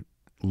and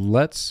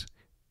let's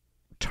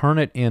turn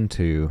it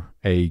into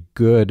a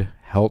good,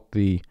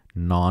 healthy,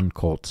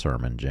 non-cult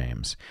sermon,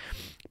 James.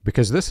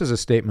 Because this is a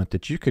statement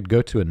that you could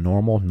go to a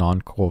normal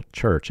non-cult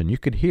church and you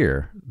could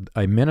hear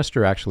a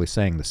minister actually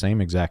saying the same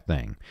exact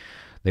thing.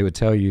 They would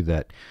tell you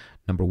that,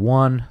 number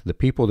one, the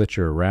people that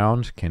you're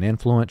around can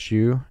influence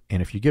you,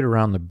 and if you get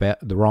around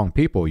the wrong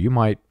people, you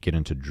might get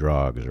into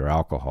drugs or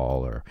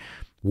alcohol or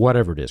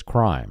whatever it is,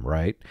 crime,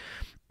 right?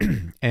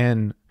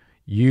 And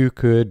you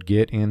could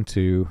get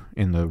into,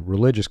 in the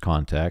religious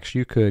context,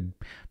 you could,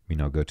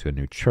 go to a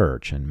new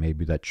church, and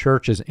maybe that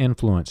church is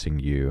influencing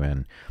you,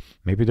 and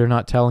maybe they're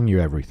not telling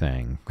you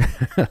everything,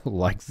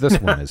 like this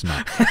one is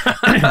not.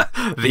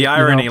 The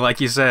irony,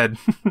 like you said.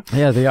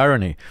 Yeah, the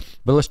irony.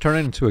 But let's turn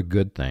it into a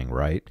good thing,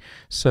 right?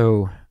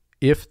 So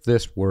if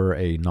this were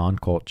a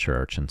non-cult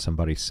church and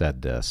somebody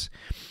said this,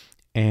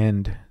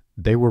 and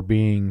they were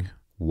being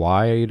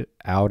wide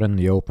out in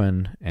the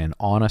open and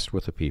honest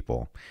with the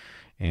people,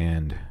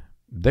 and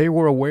they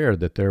were aware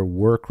that there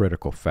were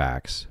critical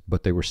facts,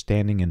 but they were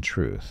standing in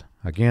truth.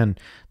 Again,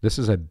 this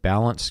is a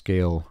balanced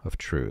scale of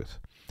truth.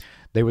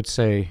 They would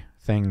say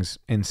things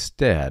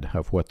instead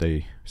of what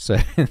they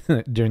said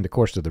during the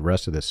course of the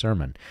rest of this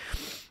sermon.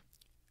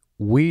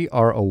 We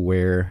are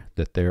aware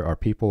that there are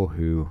people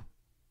who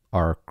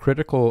are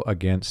critical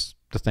against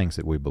the things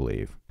that we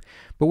believe,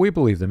 but we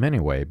believe them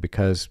anyway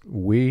because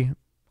we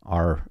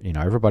are,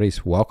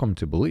 everybody's welcome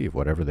to believe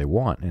whatever they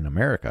want in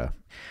America,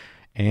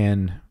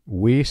 and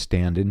we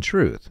stand in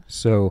truth.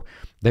 So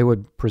they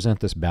would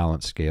present this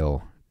balance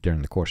scale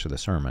during the course of the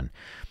sermon.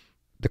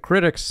 The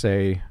critics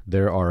say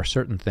there are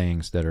certain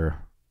things that are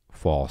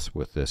false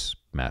with this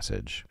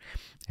message,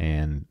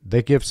 and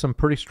they give some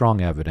pretty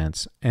strong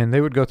evidence, and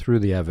they would go through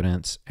the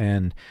evidence,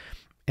 and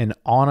an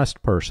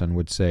honest person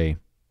would say,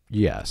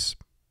 yes,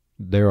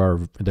 there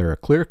are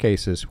clear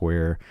cases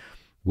where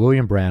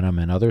William Branham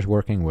and others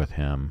working with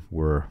him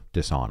were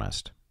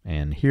dishonest.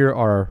 And here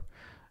are,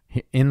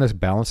 in this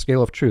balanced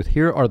scale of truth,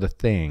 here are the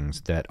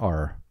things that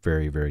are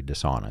very, very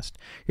dishonest.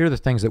 Here are the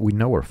things that we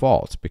know are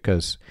false,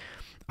 because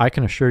I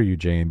can assure you,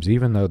 James,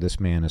 even though this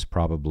man is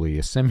probably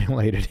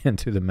assimilated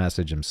into the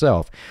message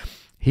himself,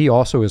 he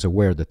also is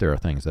aware that there are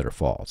things that are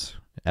false.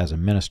 As a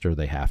minister,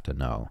 they have to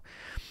know.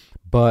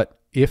 But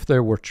if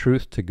there were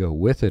truth to go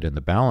with it in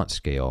the balance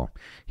scale,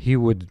 he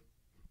would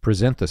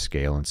present the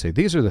scale and say,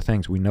 these are the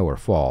things we know are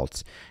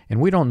false,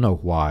 and we don't know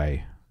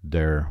why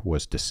there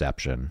was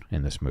deception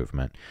in this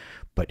movement,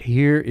 but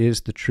here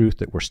is the truth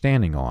that we're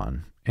standing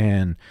on.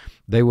 And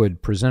they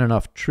would present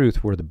enough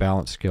truth where the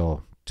balance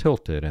scale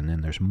tilted, and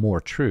then there's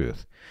more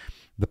truth.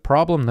 The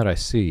problem that I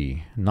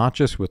see, not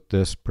just with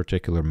this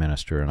particular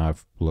minister, and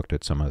I've looked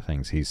at some of the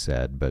things he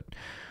said, but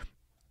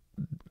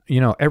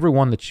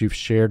everyone that you've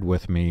shared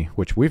with me,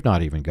 which we've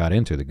not even got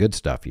into the good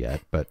stuff yet,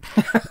 but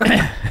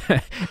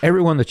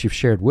everyone that you've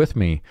shared with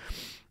me,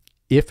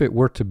 if it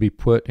were to be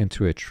put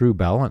into a true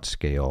balance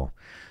scale,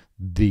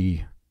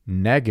 the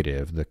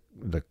negative,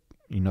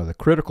 the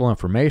critical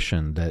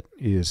information that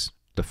is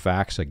the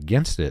facts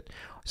against it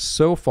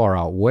so far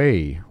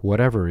outweigh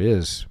whatever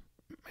is,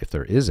 if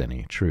there is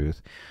any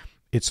truth,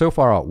 it so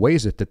far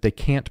outweighs it that they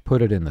can't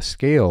put it in the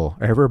scale.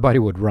 Everybody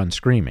would run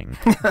screaming.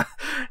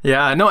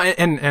 Yeah, no,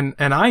 and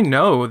I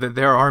know that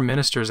there are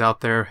ministers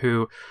out there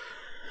who,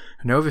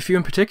 I know of a few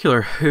in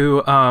particular,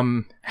 who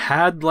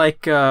had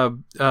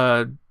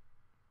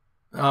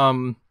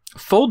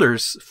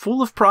folders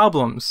full of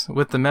problems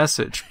with the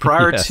message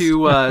prior Yes.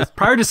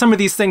 to some of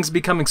these things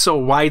becoming so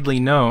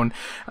widely known,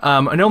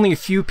 and only a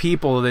few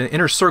people, the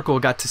inner circle,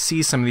 got to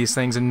see some of these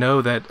things and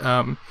know that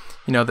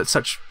that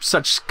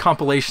such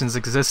compilations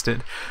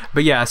existed.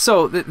 But yeah,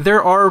 so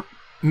there are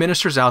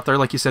ministers out there,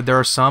 like you said. There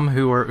are some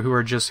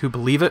who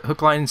believe it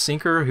hook, line, and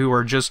sinker, who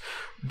are just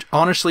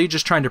honestly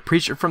just trying to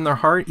preach it from their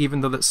heart,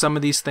 even though that some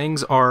of these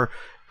things are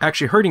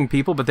actually hurting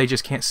people, but they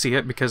just can't see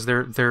it because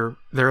they're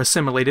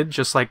assimilated,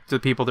 just like the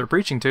people they're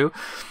preaching to.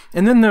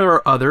 And then there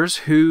are others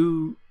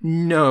who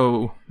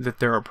know that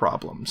there are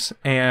problems,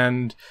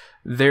 and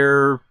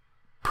they're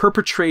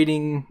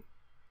perpetrating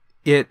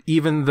it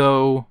even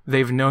though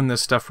they've known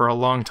this stuff for a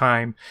long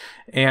time.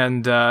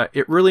 And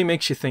it really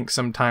makes you think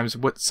sometimes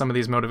what some of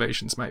these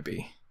motivations might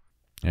be.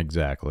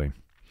 Exactly.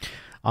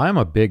 I'm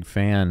a big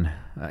fan.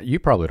 You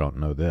probably don't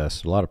know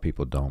this. A lot of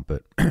people don't,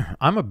 but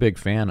I'm a big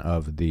fan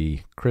of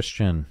the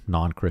Christian,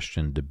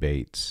 non-Christian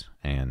debates.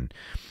 And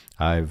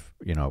I've,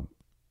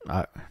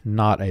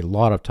 not a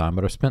lot of time,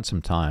 but I've spent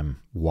some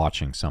time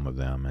watching some of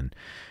them. And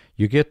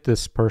you get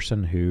this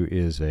person who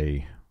is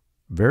a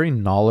very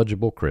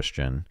knowledgeable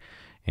Christian,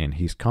 and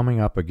he's coming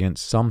up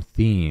against some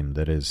theme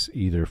that is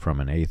either from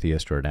an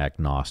atheist or an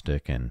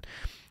agnostic. And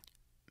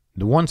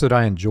the ones that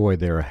I enjoy,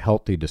 they're a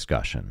healthy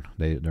discussion.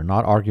 They're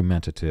not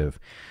argumentative.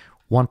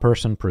 One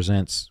person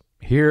presents,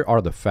 here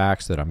are the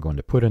facts that I'm going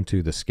to put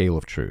into the scale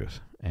of truth.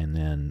 And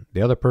then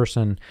the other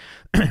person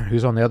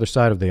who's on the other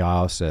side of the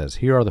aisle says,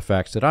 here are the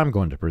facts that I'm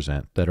going to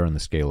present that are in the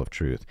scale of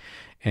truth.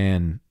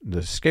 And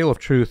the scale of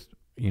truth,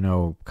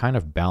 kind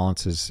of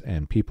balances,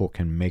 and people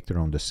can make their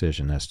own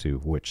decision as to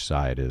which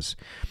side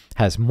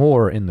has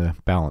more in the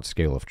balanced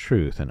scale of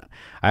truth. And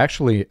I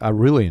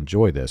really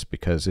enjoy this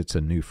because it's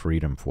a new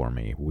freedom for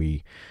me.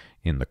 We,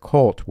 in the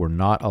cult, were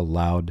not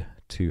allowed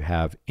to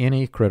have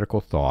any critical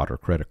thought or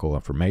critical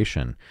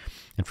information.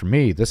 And for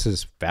me, this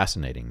is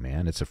fascinating,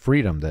 man. It's a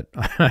freedom that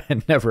I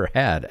had never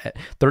had.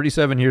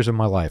 37 years of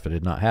my life, I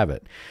did not have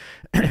it.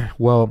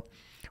 Well,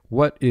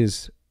 what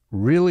is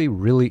really,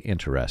 really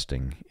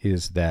interesting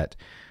is that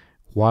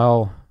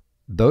while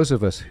those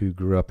of us who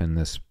grew up in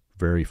this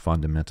very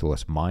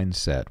fundamentalist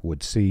mindset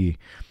would see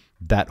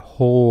that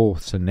whole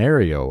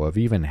scenario of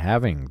even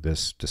having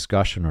this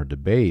discussion or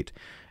debate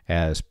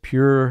as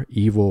pure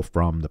evil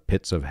from the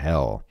pits of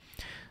hell,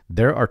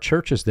 there are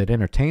churches that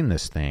entertain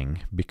this thing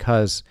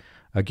because,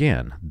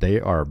 again, they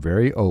are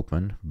very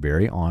open,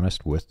 very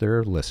honest with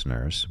their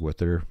listeners, with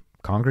their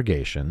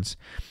congregations,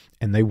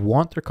 and they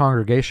want their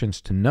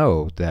congregations to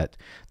know that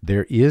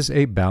there is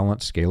a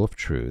balanced scale of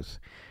truth,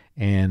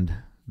 and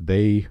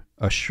they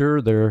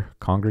assure their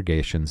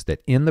congregations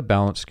that in the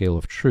balanced scale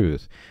of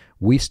truth,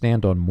 we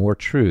stand on more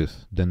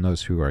truth than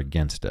those who are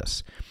against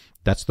us.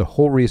 That's the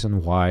whole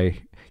reason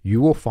why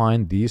you will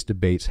find these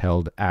debates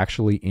held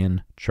actually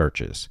in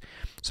churches.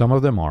 Some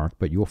of them aren't,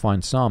 but you'll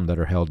find some that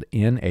are held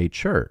in a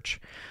church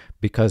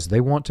because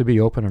they want to be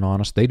open and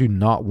honest. They do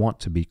not want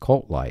to be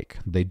cult-like.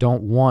 They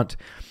don't want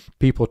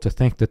people to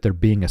think that they're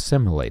being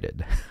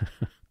assimilated.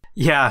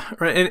 Yeah,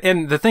 right.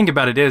 And the thing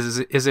about it is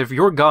if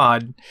your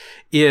God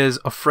is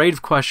afraid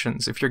of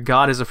questions, if your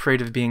God is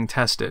afraid of being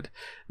tested,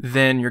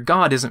 then your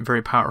God isn't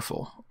very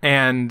powerful.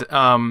 And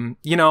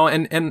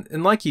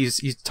and like you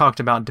talked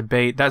about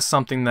debate, that's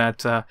something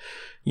that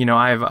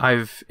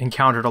I've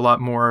encountered a lot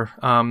more.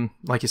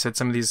 Like you said,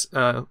 some of these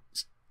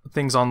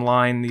things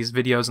online, these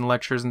videos and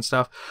lectures and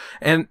stuff,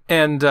 and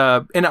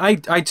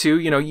I too,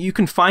 you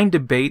can find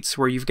debates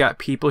where you've got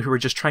people who are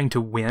just trying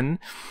to win.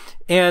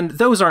 And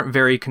those aren't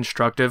very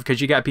constructive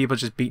because you got people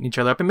just beating each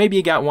other up. And maybe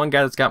you got one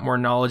guy that's got more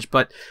knowledge,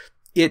 but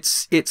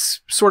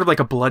it's sort of like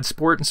a blood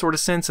sport in sort of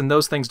sense. And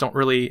those things I don't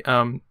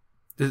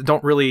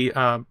really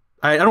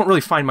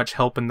find much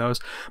help in those.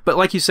 But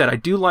like you said, I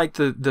do like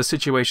the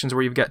situations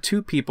where you've got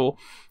two people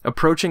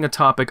approaching a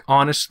topic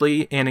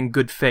honestly and in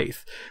good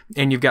faith.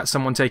 And you've got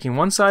someone taking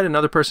one side,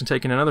 another person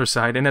taking another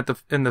side. And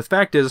the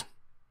fact is,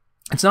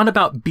 it's not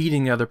about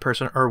beating the other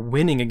person or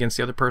winning against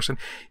the other person.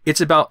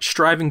 It's about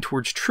striving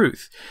towards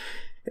truth.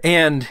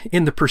 And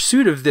in the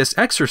pursuit of this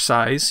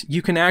exercise,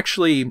 you can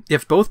actually,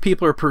 if both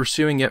people are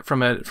pursuing it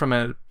from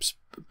a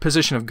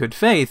position of good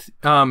faith,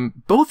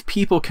 both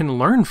people can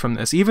learn from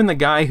this. Even the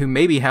guy who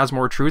maybe has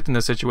more truth in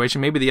the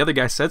situation, maybe the other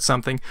guy said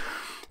something,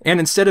 and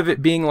instead of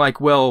it being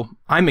like, well,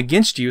 I'm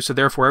against you, so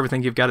therefore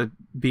everything you've got to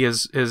be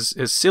is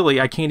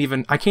silly. I can't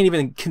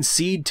even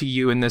concede to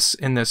you in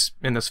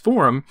this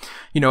forum.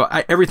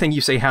 Everything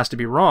you say has to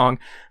be wrong.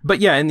 But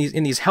yeah, in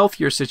these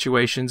healthier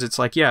situations, it's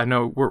like, yeah,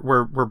 no,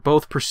 we're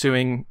both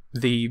pursuing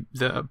the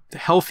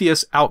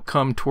healthiest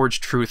outcome towards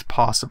truth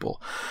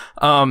possible.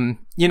 And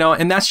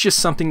that's just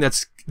something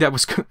that's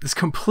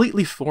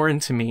completely foreign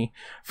to me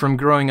from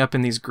growing up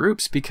in these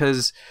groups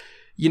because,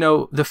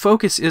 the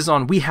focus is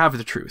on we have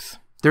the truth.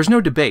 There's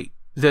no debate.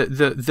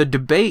 The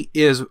debate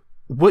is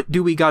what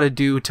do we got to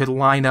do to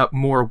line up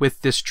more with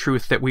this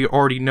truth that we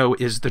already know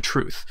is the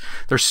truth.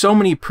 There's so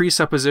many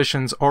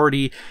presuppositions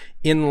already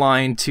in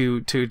line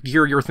to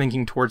gear your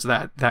thinking towards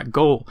that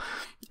goal.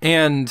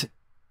 And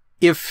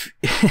if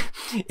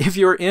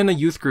you're in a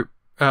youth group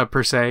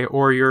per se,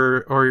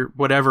 or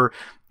whatever,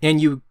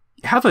 and you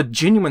have a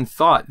genuine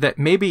thought that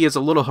maybe is a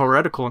little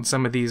heretical in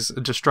some of these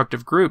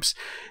destructive groups,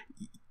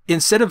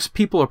 instead of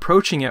people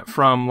approaching it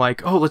from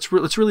like, oh, let's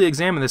really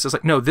examine this, it's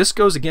like, no, this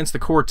goes against the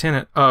core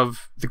tenet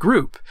of the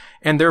group,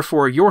 and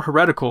therefore you're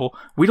heretical.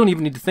 We don't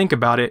even need to think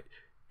about it,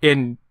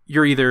 and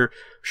you're either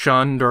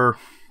shunned or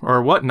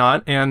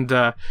whatnot. And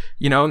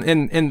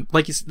and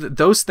like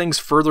those things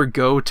further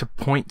go to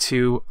point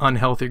to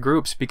unhealthy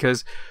groups,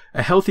 because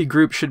a healthy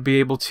group should be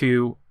able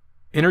to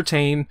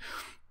entertain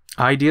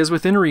ideas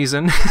within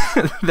reason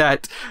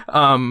that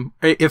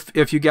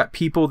if you got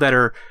people that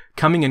are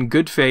coming in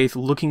good faith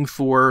looking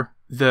for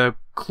the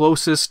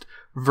closest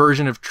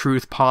version of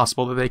truth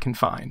possible that they can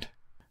find.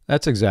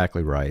 That's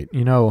exactly right.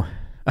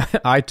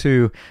 I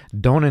too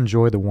don't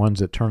enjoy the ones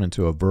that turn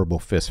into a verbal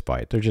fist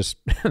fight.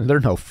 They're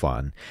no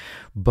fun.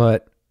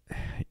 But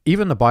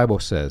even the Bible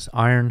says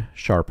iron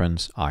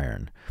sharpens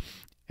iron.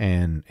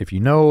 And if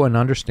you know and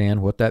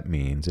understand what that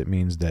means, it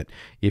means that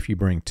if you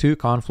bring two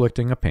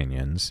conflicting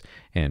opinions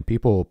and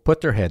people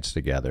put their heads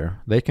together,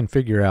 they can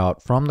figure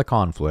out from the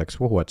conflicts,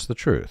 well, what's the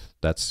truth?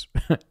 That's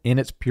in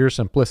its pure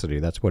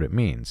simplicity, that's what it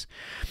means.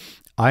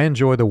 I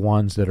enjoy the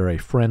ones that are a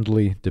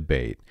friendly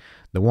debate,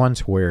 the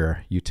ones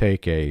where you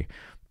take a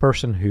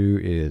person who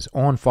is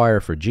on fire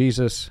for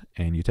Jesus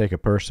and you take a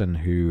person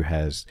who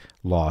has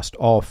lost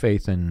all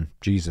faith in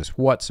Jesus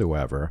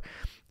whatsoever.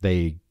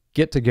 They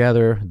get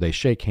together, they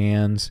shake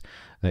hands,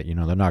 that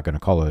they're not going to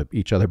call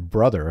each other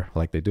brother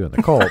like they do in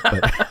the cult,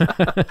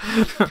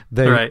 but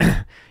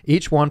right.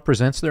 Each one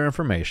presents their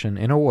information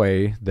in a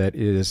way that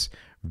is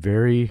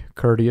very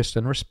courteous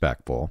and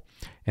respectful.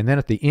 And then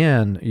at the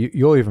end,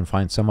 you'll even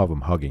find some of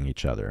them hugging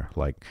each other.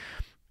 Like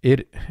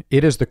it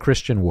is the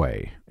Christian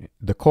way.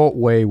 The cult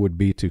way would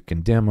be to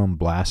condemn them,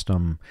 blast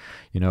them.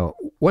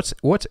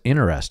 What's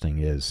interesting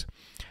is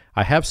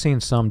I have seen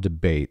some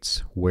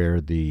debates where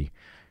the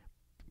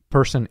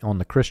person on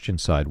the Christian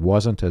side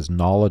wasn't as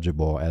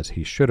knowledgeable as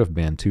he should have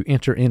been to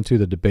enter into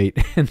the debate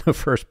in the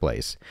first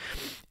place.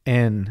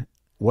 And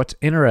what's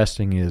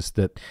interesting is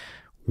that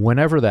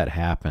whenever that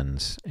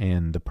happens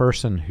and the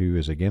person who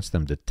is against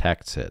them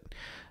detects it,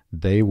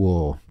 they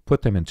will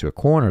put them into a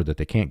corner that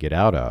they can't get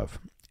out of.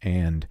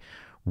 And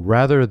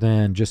rather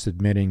than just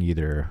admitting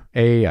either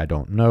A, I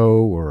don't know,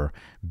 or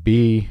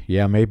B,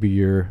 yeah, maybe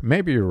you're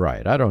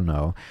right, I don't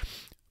know,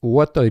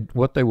 what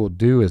they will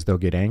do is they'll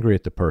get angry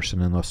at the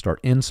person and they'll start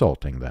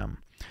insulting them.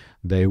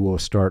 They will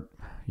start,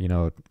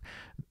 they'll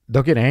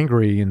get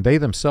angry and they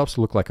themselves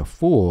look like a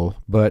fool,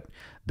 but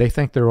they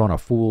think they're a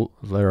fool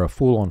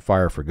on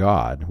fire for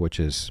God, which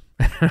is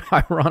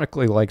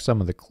ironically like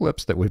some of the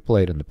clips that we've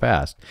played in the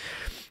past.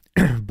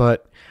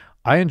 But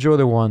I enjoy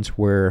the ones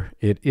where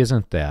it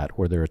isn't that,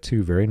 where there are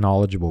two very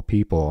knowledgeable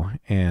people.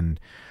 And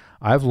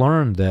I've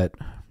learned that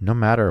no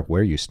matter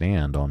where you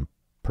stand on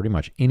pretty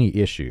much any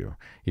issue,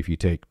 if you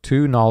take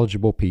two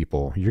knowledgeable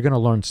people, you're going to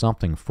learn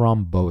something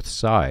from both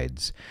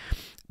sides.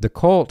 The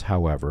cult,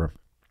 however,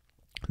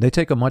 they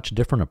take a much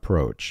different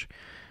approach.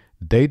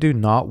 They do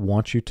not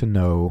want you to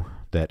know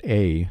that,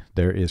 A,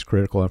 there is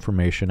critical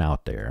information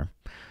out there.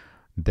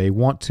 They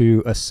want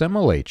to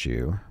assimilate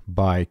you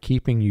by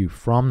keeping you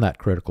from that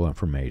critical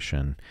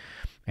information.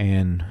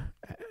 And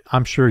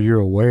I'm sure you're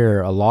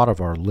aware, a lot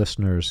of our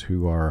listeners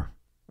who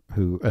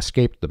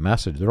escaped the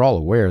message, they're all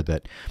aware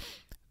that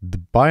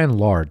by and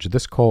large,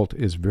 this cult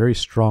is very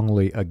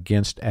strongly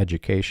against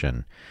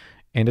education.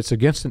 And it's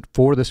against it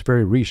for this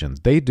very reason.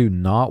 They do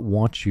not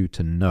want you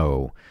to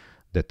know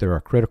that there are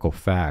critical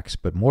facts.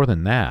 But more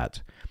than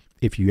that,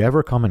 if you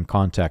ever come in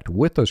contact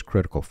with those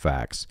critical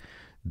facts,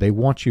 they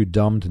want you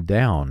dumbed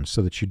down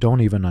so that you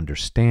don't even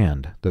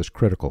understand those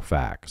critical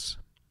facts.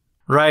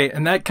 Right,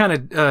 and that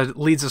kind of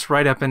leads us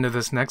right up into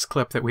this next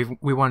clip that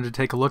we wanted to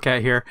take a look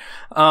at here.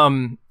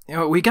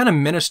 We got a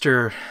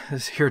minister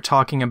here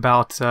talking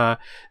about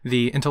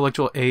the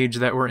intellectual age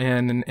that we're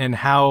in, and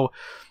how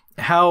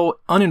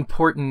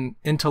unimportant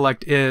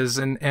intellect is,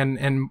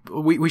 and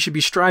we should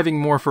be striving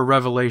more for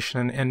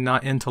revelation and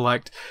not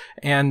intellect.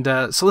 And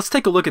so let's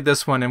take a look at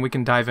this one, and we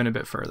can dive in a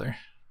bit further.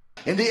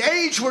 In the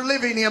age we're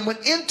living in, when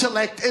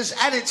intellect is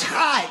at its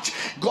height,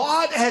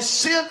 God has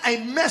sent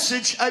a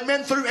message,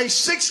 amen, through a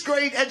 6th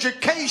grade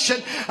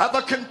education of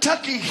a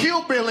Kentucky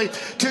hillbilly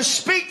to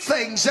speak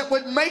things that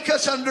would make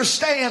us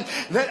understand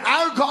that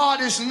our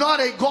God is not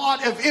a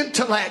God of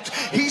intellect.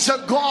 He's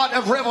a God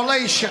of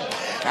revelation.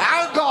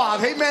 Our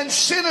God, amen,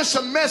 sent us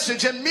a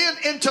message, and men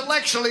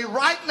intellectually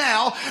right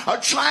now are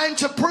trying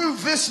to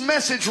prove this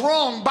message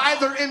wrong by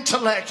their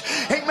intellect.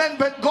 Amen.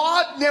 But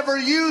God never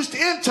used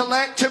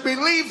intellect to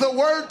believe the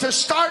word to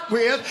start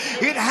with.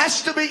 It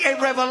has to be a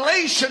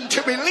revelation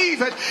to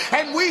believe it.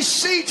 And we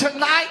see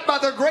tonight, by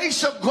the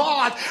grace of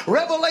God,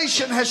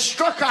 revelation has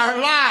struck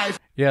our life.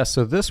 Yeah,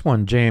 so this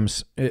one,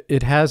 James,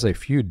 it has a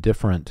few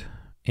different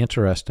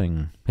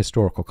interesting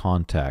historical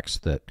contexts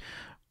that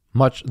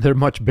they're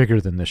much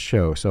bigger than this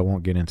show, so I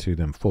won't get into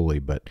them fully,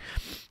 but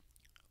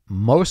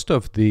most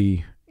of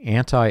the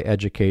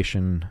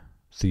anti-education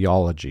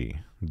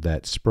theology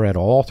that spread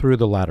all through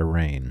the latter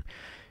reign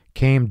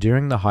came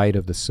during the height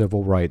of the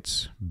civil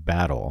rights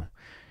battle,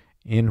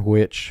 in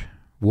which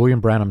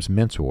William Branham's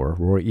mentor,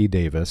 Roy E.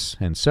 Davis,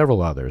 and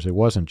several others, it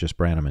wasn't just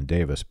Branham and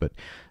Davis, but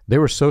they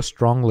were so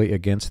strongly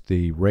against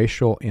the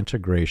racial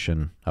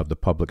integration of the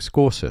public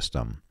school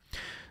system.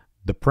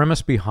 The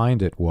premise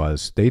behind it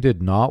was they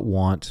did not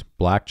want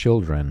black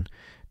children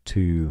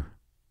to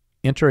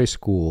enter a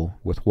school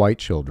with white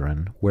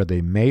children where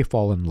they may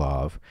fall in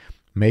love,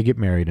 may get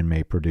married, and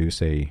may produce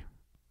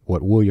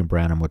what William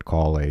Branham would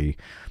call a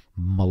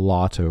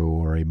mulatto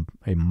or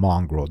a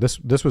mongrel.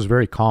 This was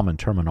very common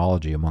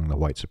terminology among the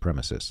white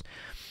supremacists.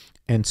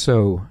 And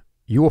so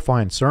you will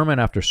find sermon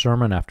after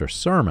sermon after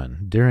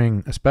sermon,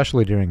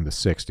 especially during the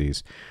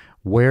 60s,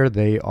 where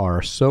they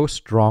are so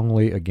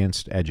strongly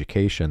against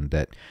education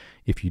that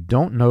if you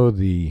don't know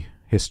the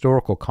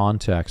historical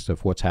context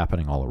of what's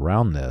happening all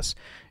around this,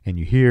 and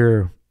you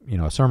hear,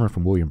 a sermon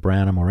from William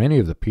Branham or any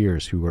of the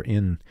peers who were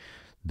in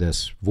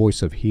this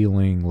Voice of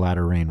Healing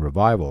latter rain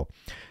revival,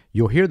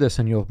 you'll hear this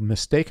and you'll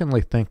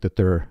mistakenly think that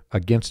they're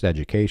against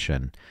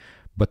education,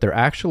 but they're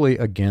actually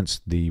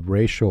against the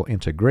racial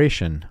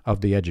integration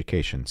of the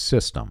education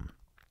system.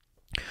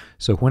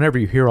 So whenever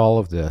you hear all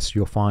of this,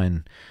 you'll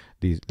find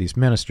these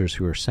ministers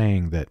who are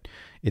saying that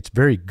it's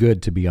very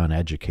good to be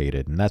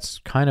uneducated, and that's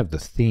kind of the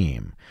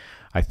theme.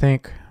 I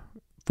think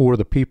for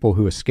the people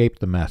who escape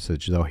the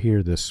message, they'll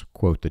hear this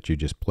quote that you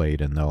just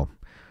played, and they'll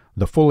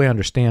fully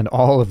understand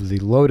all of the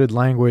loaded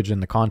language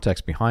and the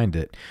context behind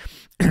it.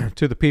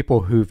 To the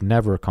people who've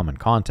never come in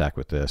contact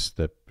with this,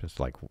 that it's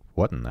like,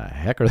 what in the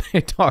heck are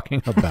they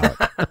talking about?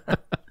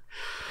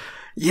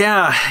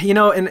 Yeah,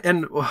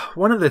 and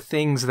one of the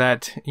things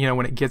that,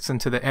 when it gets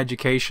into the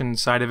education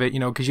side of it,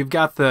 because you've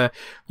got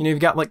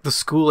like the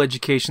school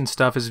education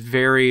stuff is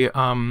very,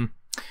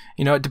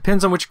 it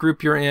depends on which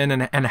group you're in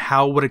and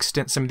what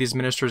extent some of these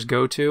ministers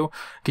go to,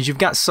 because you've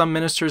got some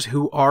ministers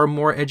who are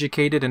more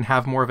educated and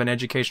have more of an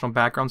educational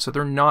background, so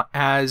they're not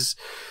as...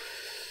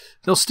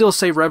 They'll still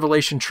say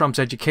revelation trumps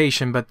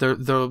education, but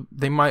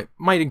they might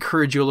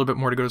encourage you a little bit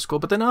more to go to school.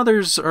 But then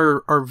others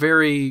are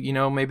very,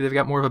 maybe they've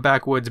got more of a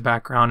backwoods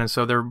background, and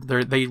so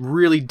they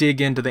really dig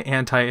into the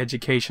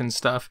anti-education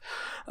stuff.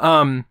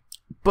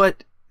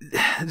 But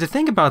the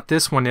thing about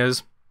this one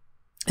is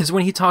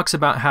when he talks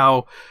about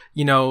how,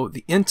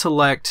 the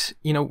intellect,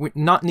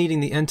 not needing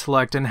the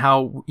intellect, and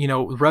how,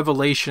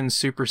 revelation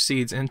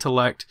supersedes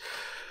intellect.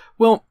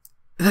 Well,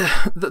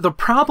 the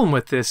problem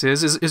with this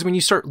is when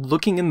you start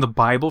looking in the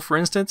Bible, for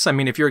instance. I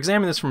mean, if you're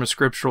examining this from a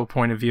scriptural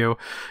point of view,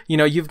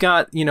 you've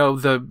got,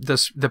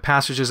 the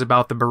passages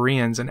about the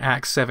Bereans in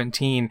Acts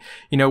 17,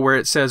 where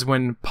it says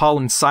when Paul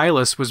and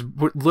Silas was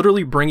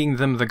literally bringing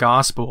them the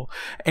gospel,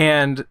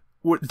 and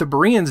the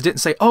Bereans didn't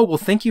say, oh, well,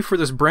 thank you for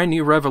this brand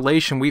new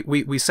revelation.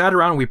 We sat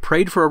around and we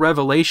prayed for a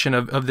revelation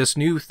of this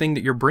new thing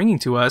that you're bringing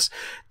to us.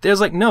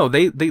 There's like, no,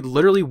 they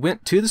literally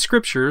went to the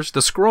scriptures,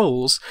 the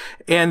scrolls,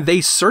 and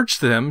they searched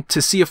them to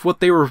see if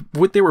what they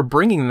were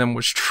bringing them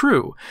was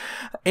true.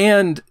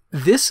 And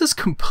this is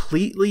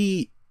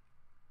completely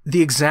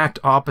the exact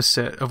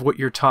opposite of what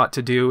you're taught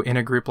to do in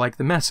a group like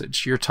The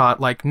Message. You're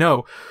taught like,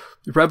 no,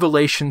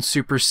 revelation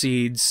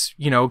supersedes,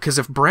 because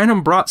if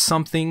Branham brought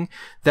something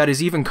that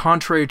is even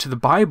contrary to the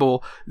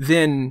Bible,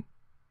 then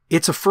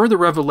it's a further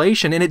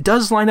revelation, and it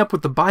does line up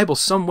with the Bible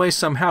some way,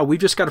 somehow. We've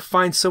just got to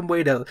find some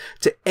way to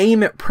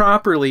aim it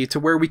properly to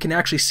where we can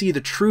actually see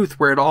the truth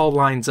where it all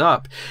lines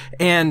up.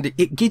 And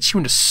it gets you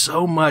into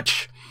so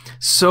much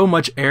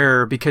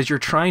error because you're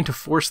trying to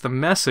force the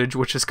message,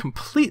 which is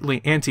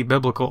completely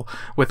anti-biblical,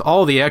 with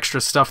all the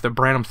extra stuff that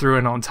Branham threw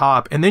in on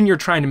top, and then you're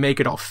trying to make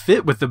it all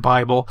fit with the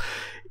Bible.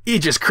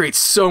 It just creates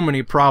so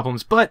many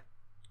problems. But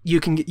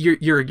you can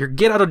your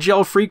get out of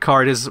jail free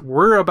card is,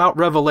 we're about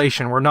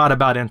revelation, we're not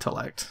about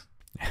intellect.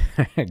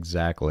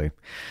 Exactly.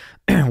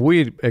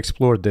 We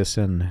explored this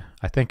in,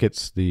 I think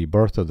it's the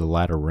Birth of the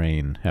Latter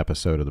Rain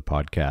episode of the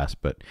podcast,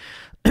 but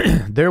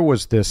there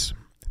was this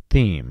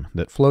theme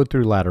that flowed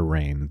through Latter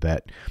Rain,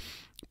 that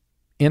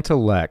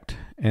intellect,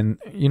 and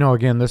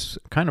again, this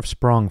kind of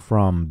sprung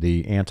from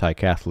the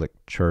anti-Catholic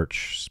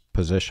Church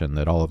position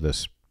that all of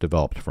this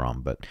developed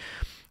from, but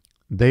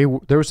there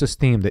was this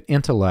theme that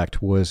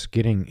intellect was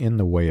getting in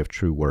the way of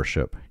true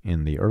worship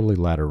in the early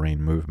Latter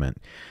Rain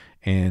movement,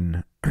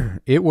 and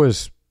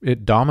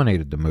it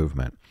dominated the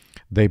movement.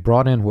 They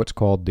brought in what's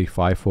called the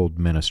fivefold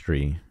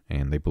ministry,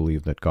 and they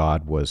believed that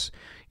God was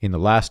in the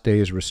last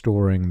days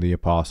restoring the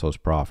apostles,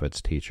 prophets,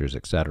 teachers,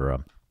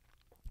 etc.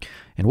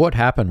 And what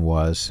happened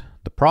was,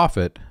 the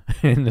prophet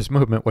in this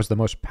movement was the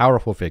most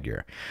powerful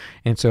figure.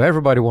 And so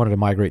everybody wanted to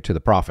migrate to the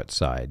prophet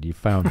side. You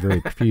found very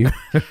few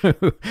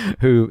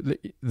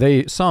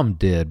some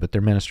did, but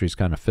their ministries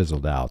kind of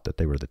fizzled out, that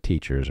they were the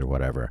teachers or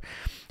whatever.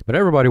 But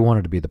everybody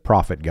wanted to be the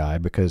prophet guy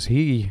because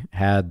he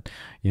had,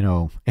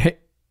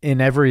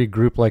 in every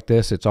group like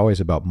this, it's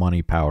always about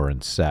money, power,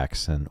 and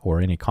sex,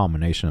 or any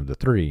combination of the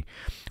three.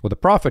 Well, the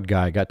prophet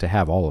guy got to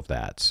have all of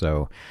that.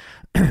 So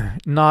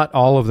not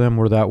all of them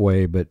were that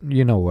way, but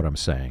you know what I'm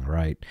saying,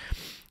 right?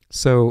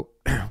 So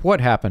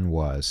what happened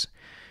was,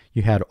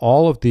 you had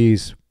all of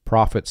these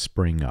prophets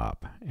spring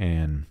up,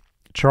 and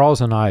Charles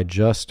and I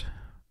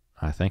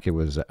I think it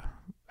was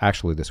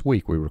actually this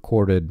week, we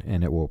recorded,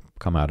 and it will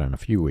come out in a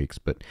few weeks,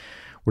 but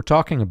we're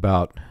talking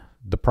about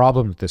the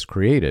problem that this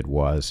created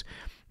was,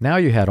 now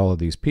you had all of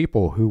these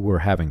people who were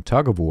having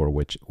tug-of-war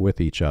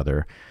with each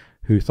other,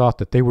 who thought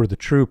that they were the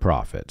true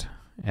prophet.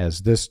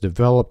 As this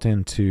developed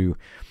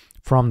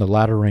from the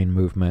Latter Rain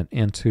movement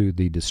into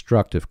the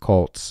destructive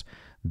cults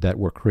that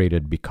were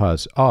created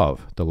because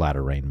of the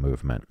Latter Rain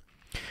movement.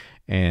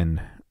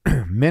 And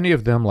many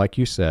of them, like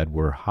you said,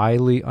 were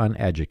highly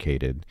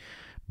uneducated.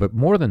 But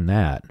more than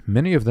that,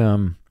 many of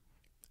them,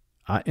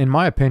 in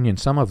my opinion,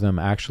 some of them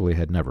actually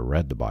had never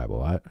read the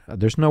Bible.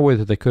 There's no way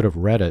that they could have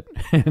read it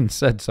and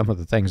said some of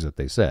the things that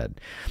they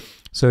said.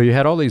 So you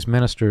had all these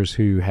ministers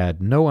who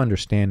had no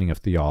understanding of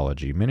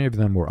theology. Many of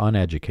them were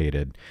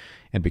uneducated.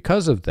 And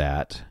because of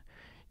that,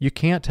 you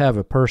can't have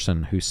a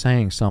person who's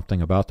saying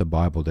something about the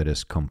Bible that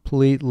is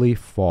completely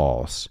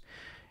false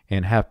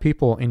and have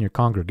people in your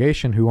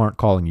congregation who aren't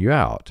calling you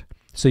out.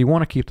 So you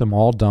want to keep them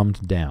all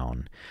dumbed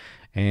down.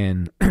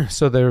 And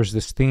so there's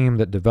this theme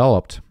that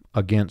developed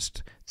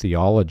against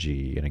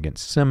theology and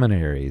against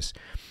seminaries.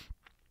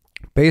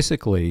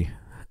 Basically,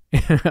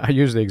 I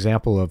use the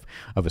example of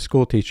a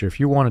school teacher. If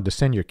you wanted to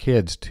send your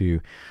kids to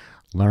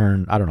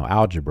learn,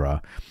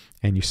 algebra,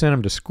 and you sent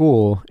them to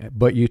school,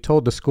 but you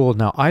told the school,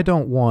 now I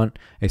don't want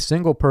a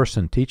single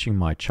person teaching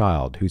my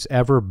child who's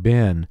ever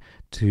been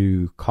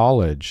to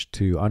college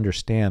to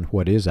understand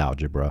what is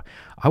algebra.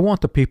 I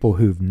want the people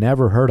who've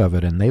never heard of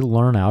it, and they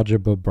learn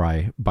algebra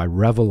by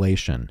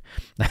revelation.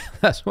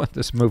 That's what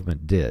this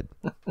movement did.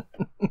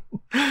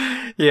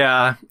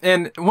 Yeah,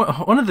 and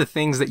one of the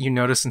things that you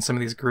notice in some of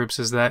these groups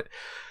is that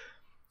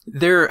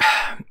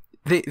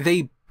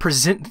they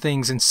present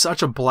things in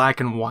such a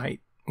black and white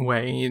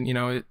way.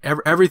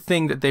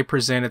 Everything that they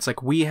present, it's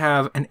like we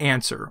have an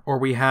answer, or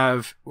we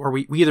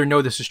either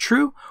know this is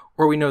true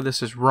or we know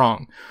this is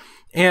wrong.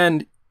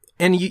 And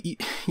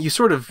you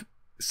sort of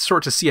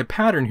start to see a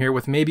pattern here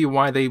with maybe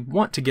why they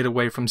want to get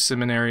away from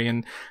seminary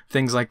and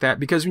things like that.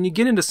 Because when you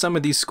get into some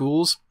of these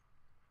schools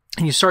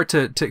and you start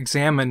to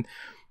examine,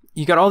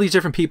 you got all these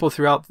different people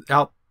throughout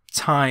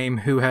time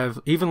who have,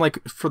 even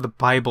like for the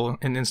Bible,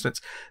 in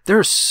instance,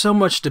 there's so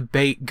much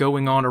debate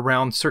going on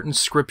around certain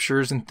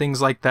scriptures and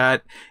things like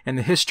that, and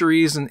the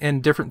histories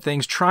and different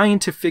things, trying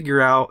to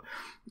figure out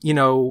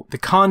the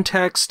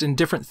context and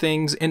different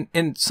things.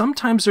 And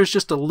sometimes there's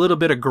just a little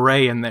bit of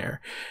gray in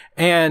there.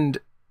 And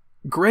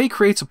gray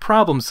creates a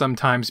problem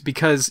sometimes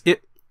because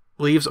it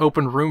leaves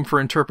open room for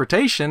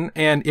interpretation.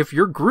 And if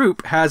your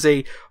group has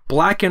a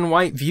black and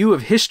white view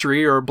of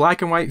history or a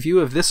black and white view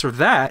of this or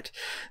that,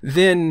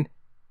 then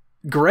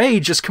gray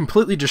just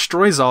completely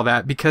destroys all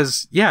that,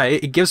 because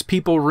it gives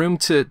people room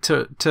to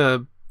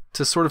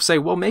sort of say,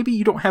 well, maybe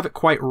you don't have it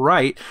quite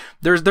right.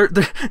 There's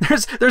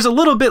a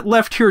little bit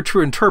left here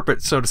to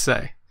interpret, so to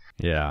say.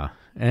 Yeah.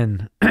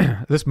 And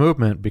this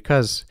movement,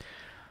 because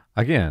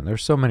again,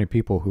 there's so many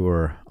people who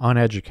are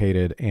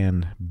uneducated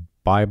and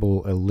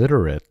Bible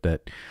illiterate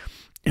that,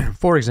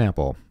 for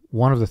example,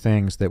 one of the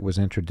things that was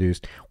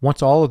introduced,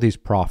 once all of these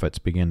prophets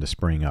began to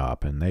spring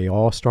up and they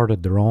all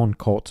started their own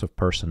cults of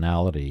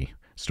personality,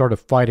 started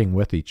fighting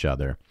with each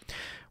other,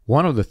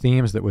 one of the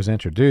themes that was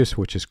introduced,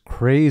 which is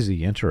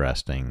crazy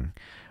interesting,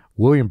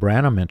 William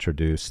Branham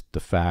introduced the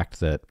fact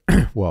that,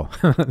 well,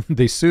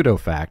 the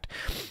pseudo-fact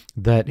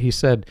that he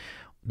said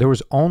there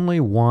was only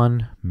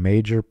one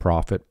major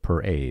prophet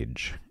per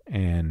age.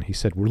 And he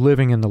said, we're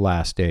living in the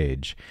last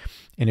age.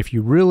 And if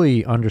you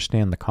really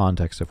understand the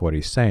context of what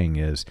he's saying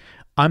is,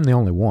 I'm the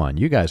only one.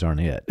 You guys aren't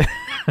it.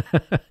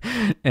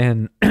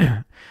 And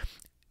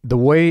the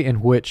way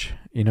in which,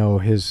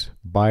 his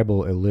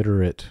Bible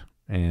illiterate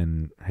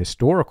and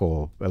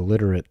historical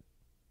illiterate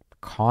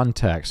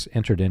context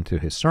entered into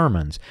his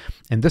sermons,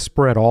 and this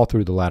spread all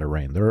through the latter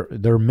rain.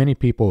 There are many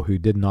people who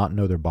did not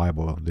know their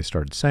Bible. They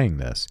started saying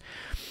this.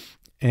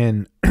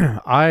 And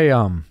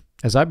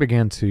as I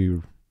began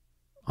to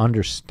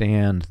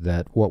understand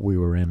that what we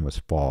were in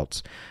was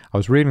false, I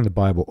was reading the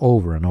Bible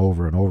over and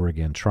over and over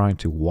again, trying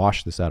to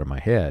wash this out of my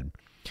head.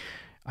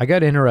 I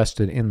got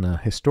interested in the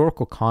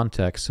historical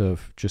context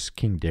of just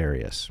King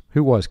Darius.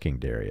 Who was King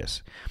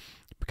Darius?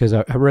 Because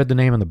I read the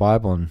name in the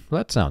Bible, and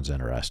that sounds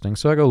interesting,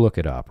 so I go look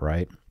it up,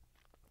 right?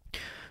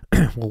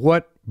 Well,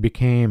 what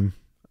became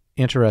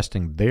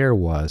interesting there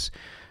was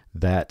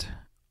that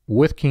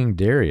with King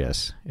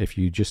Darius, if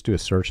you just do a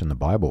search in the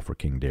Bible for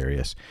King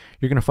Darius,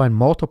 you're going to find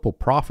multiple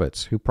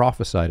prophets who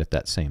prophesied at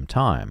that same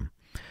time.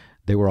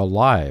 They were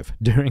alive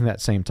during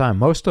that same time.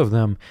 Most of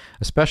them,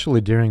 especially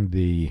during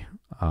the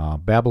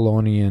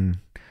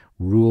Babylonian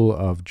rule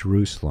of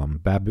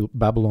Jerusalem,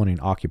 Babylonian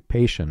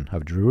occupation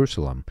of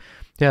Jerusalem,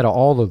 they had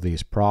all of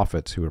these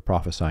prophets who were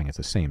prophesying at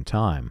the same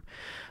time.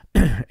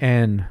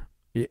 And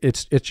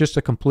it's just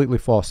a completely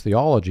false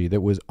theology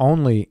that was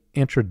only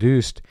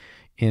introduced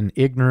in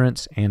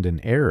ignorance and in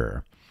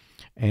error.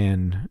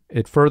 And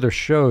it further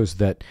shows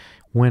that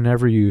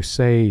whenever you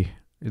say,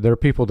 there are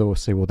people that will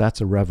say, well,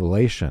 that's a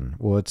revelation.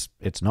 Well,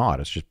 it's not.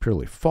 It's just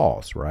purely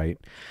false, right?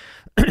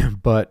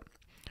 But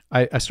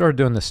I started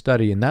doing this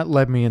study, and that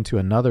led me into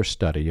another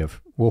study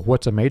of, well,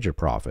 what's a major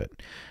prophet?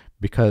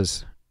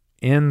 Because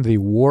in the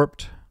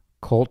warped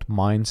cult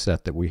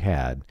mindset that we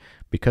had,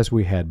 because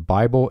we had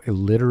Bible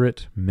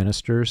illiterate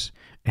ministers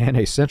and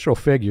a central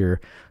figure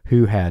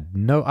who had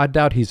I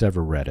doubt he's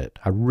ever read it.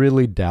 I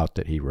really doubt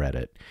that he read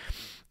it.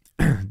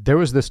 There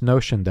was this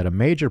notion that a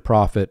major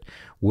prophet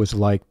was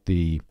like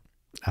the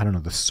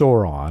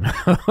Sauron,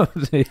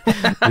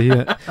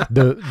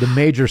 the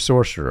major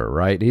sorcerer,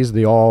 right? He's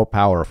the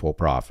all-powerful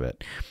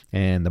prophet.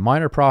 And the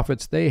minor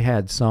prophets, they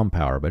had some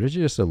power, but it's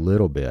just a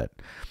little bit.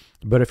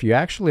 But if you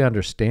actually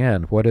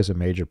understand what is a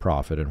major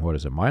prophet and what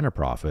is a minor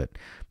prophet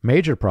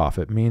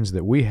means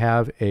that we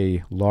have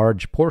a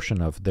large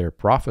portion of their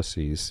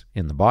prophecies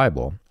in the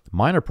Bible.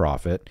 Minor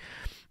prophet,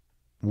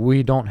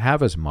 we don't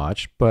have as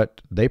much,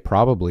 but they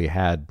probably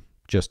had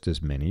just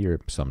as many or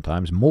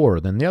sometimes more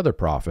than the other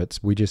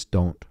prophets. We just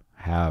don't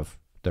have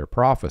their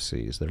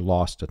prophecies. They're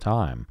lost to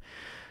time.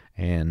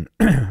 And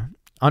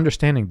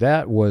understanding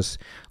that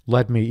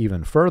led me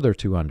even further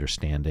to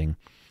understanding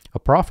a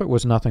prophet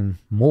was nothing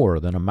more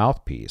than a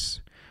mouthpiece.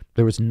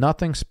 There was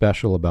nothing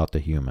special about the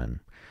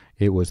human.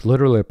 It was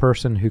literally a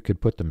person who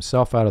could put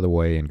themselves out of the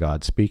way and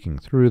God speaking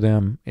through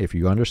them, if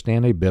you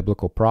understand a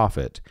biblical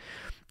prophet.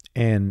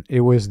 And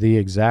it was the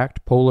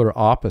exact polar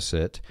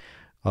opposite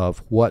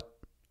of what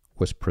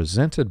was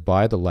presented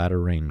by the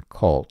latter-rain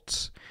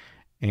cults.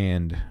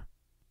 And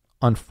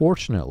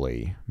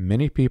unfortunately,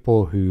 many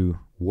people who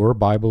were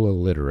Bible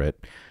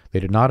illiterate, they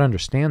did not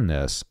understand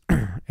this,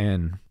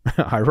 and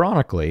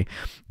ironically,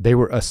 they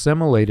were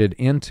assimilated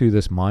into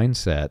this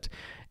mindset,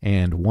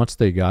 and once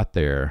they got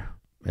there,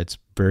 it's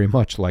very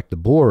much like the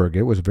Borg.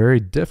 It was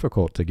very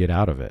difficult to get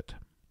out of it.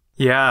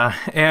 Yeah,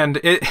 and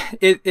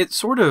it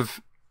sort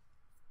of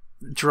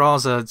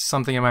draws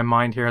something in my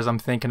mind here as I'm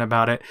thinking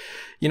about it.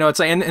 It's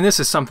like, and this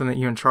is something that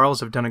you and Charles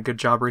have done a good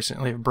job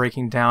recently of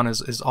breaking down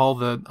is all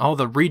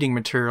the reading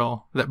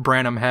material that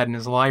Branham had in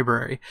his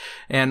library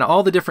and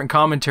all the different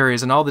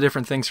commentaries and all the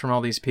different things from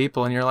all these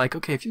people. And you're like,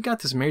 okay, if you've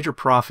got this major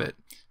prophet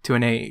to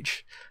an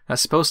age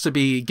that's supposed to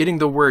be getting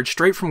the word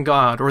straight from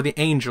God or the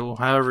angel,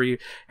 however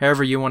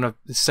you want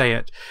to say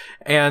it.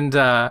 And,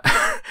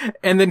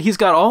 and then he's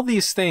got all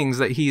these things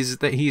that he's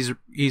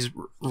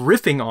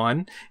riffing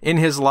on in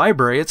his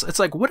library. It's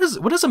like, what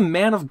does a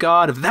man of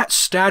God of that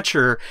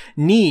stature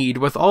need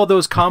with all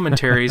those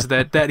commentaries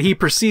that he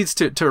proceeds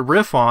to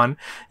riff on?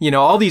 You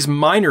know, all these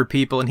minor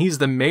people, and he's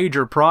the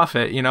major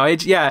prophet. You know,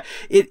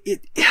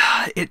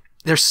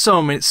 there's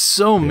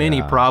so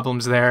many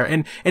problems there.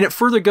 And it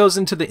further goes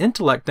into the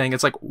intellect thing.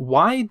 It's like,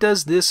 why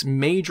does this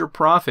major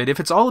prophet, if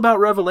it's all about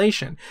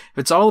revelation, if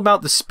it's all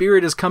about the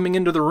Spirit is coming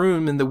into the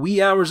room in the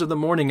wee hours of the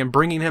morning and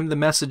bringing him the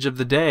message of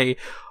the day,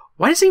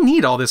 why does he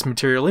need all this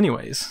material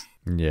anyways?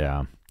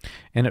 Yeah.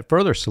 And it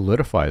further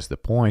solidifies the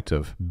point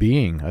of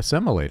being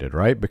assimilated,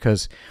 right?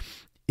 Because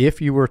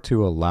if you were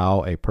to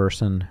allow a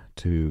person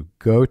to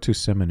go to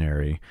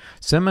seminary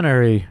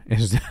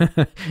is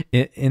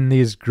in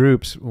these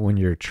groups, when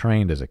you're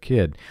trained as a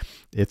kid,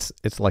 it's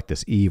like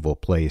this evil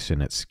place,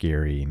 and it's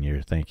scary, and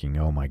you're thinking,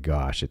 oh my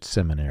gosh, it's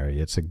seminary,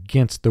 it's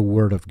against the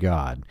Word of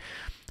God.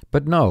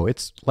 But no,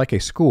 it's like a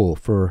school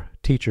for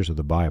teachers of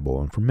the Bible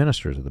and for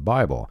ministers of the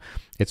Bible.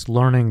 It's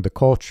learning the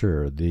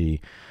culture, the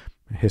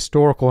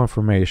historical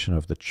information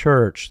of the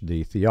church,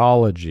 the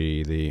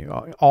theology,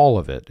 all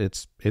of it.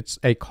 It's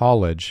a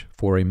college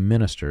for a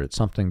minister. It's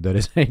something that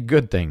is a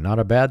good thing, not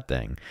a bad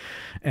thing.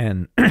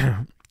 And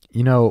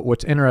you know,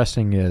 what's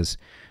interesting is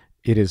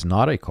it is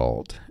not a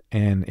cult.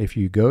 And if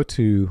you go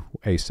to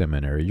a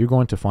seminary, you're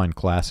going to find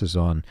classes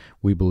on,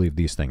 we believe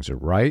these things are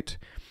right,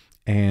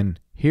 and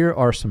here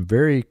are some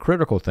very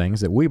critical things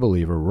that we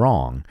believe are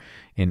wrong.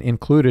 And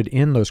included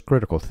in those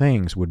critical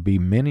things would be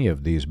many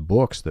of these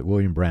books that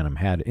William Branham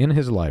had in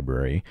his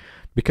library,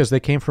 because they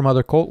came from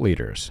other cult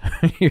leaders.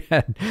 you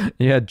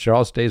had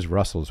Charles Taze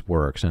Russell's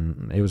works,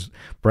 and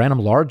Branham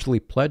largely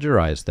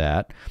plagiarized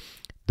that.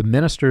 The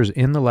ministers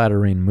in the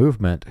Latter-rain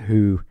movement,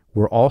 who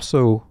were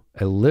also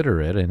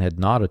illiterate and had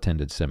not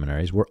attended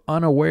seminaries, were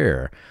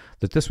unaware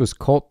that this was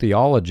cult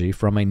theology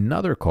from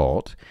another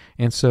cult,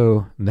 and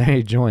so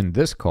they joined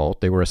this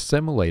cult. They were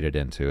assimilated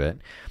into it.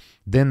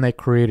 Then they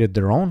created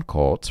their own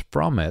cults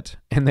from it,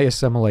 and they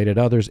assimilated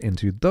others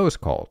into those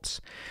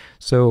cults.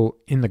 So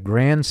in the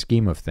grand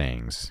scheme of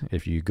things,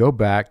 if you go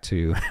back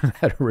to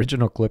that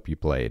original clip you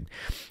played,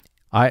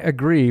 I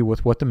agree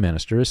with what the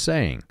minister is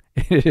saying.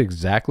 It is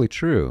exactly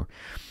true.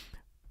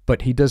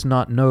 But he does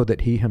not know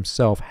that he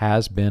himself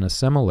has been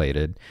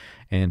assimilated,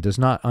 and does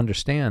not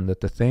understand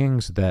that the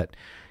things that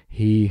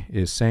he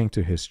is saying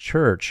to his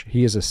church,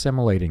 he is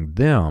assimilating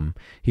them.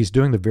 He's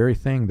doing the very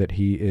thing that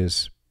he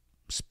is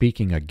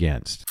speaking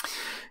against.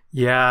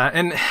 Yeah,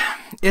 and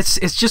it's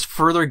just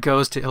further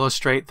goes to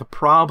illustrate the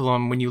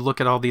problem when you look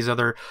at all these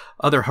other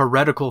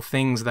heretical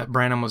things that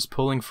Branham was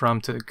pulling from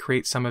to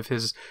create some of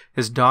his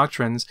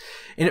doctrines.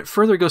 And it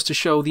further goes to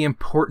show the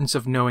importance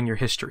of knowing your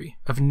history,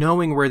 of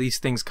knowing where these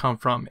things come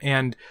from,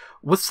 and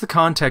what's the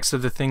context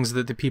of the things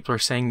that the people are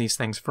saying these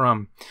things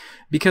from.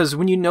 Because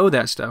when you know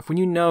that stuff, when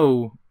you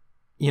know,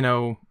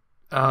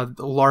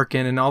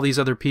 Larkin and all these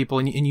other people,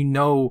 and you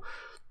know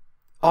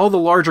all the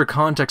larger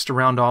context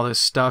around all this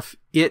stuff,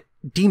 it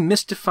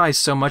demystifies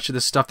so much of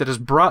the stuff that is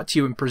brought to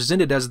you and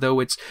presented as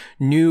though it's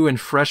new and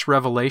fresh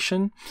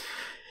revelation.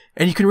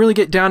 And you can really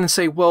get down and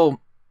say,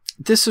 well,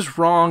 this is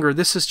wrong, or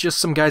this is just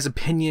some guy's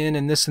opinion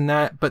and this and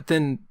that. But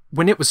then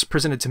when it was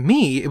presented to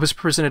me, it was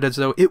presented as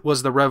though it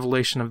was the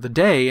revelation of the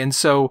day. And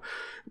so,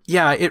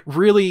 yeah, it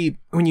really,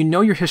 when you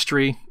know your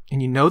history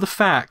and you know the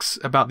facts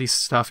about these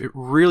stuff, it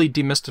really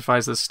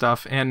demystifies this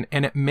stuff, and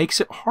it makes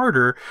it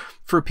harder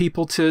for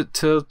people to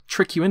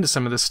trick you into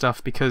some of this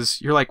stuff, because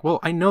you're like,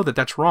 well, I know that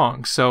that's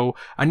wrong. So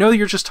I know that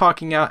you're just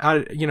talking out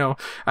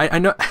I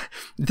know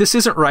this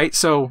isn't right,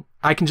 so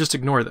I can just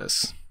ignore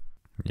this.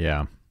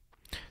 Yeah.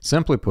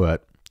 Simply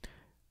put,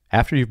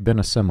 after you've been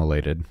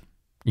assimilated,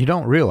 you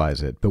don't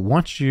realize it, but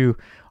once you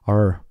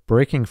are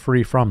breaking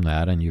free from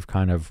that and you've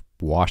kind of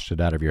washed it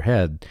out of your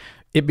head,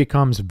 it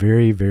becomes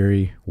very,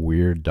 very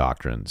weird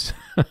doctrines.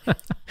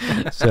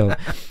 So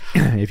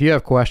if you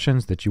have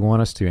questions that you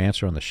want us to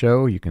answer on the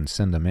show, you can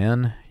send them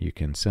in. You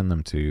can send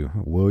them to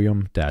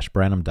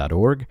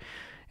william-branham.org.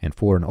 And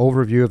for an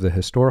overview of the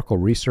historical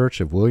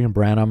research of William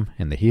Branham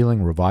and the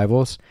healing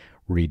revivals,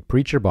 read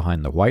Preacher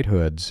Behind the White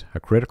Hoods, a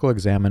critical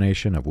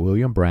examination of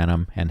William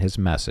Branham and his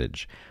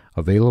message,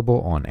 available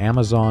on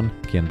Amazon,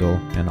 Kindle,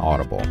 and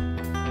Audible.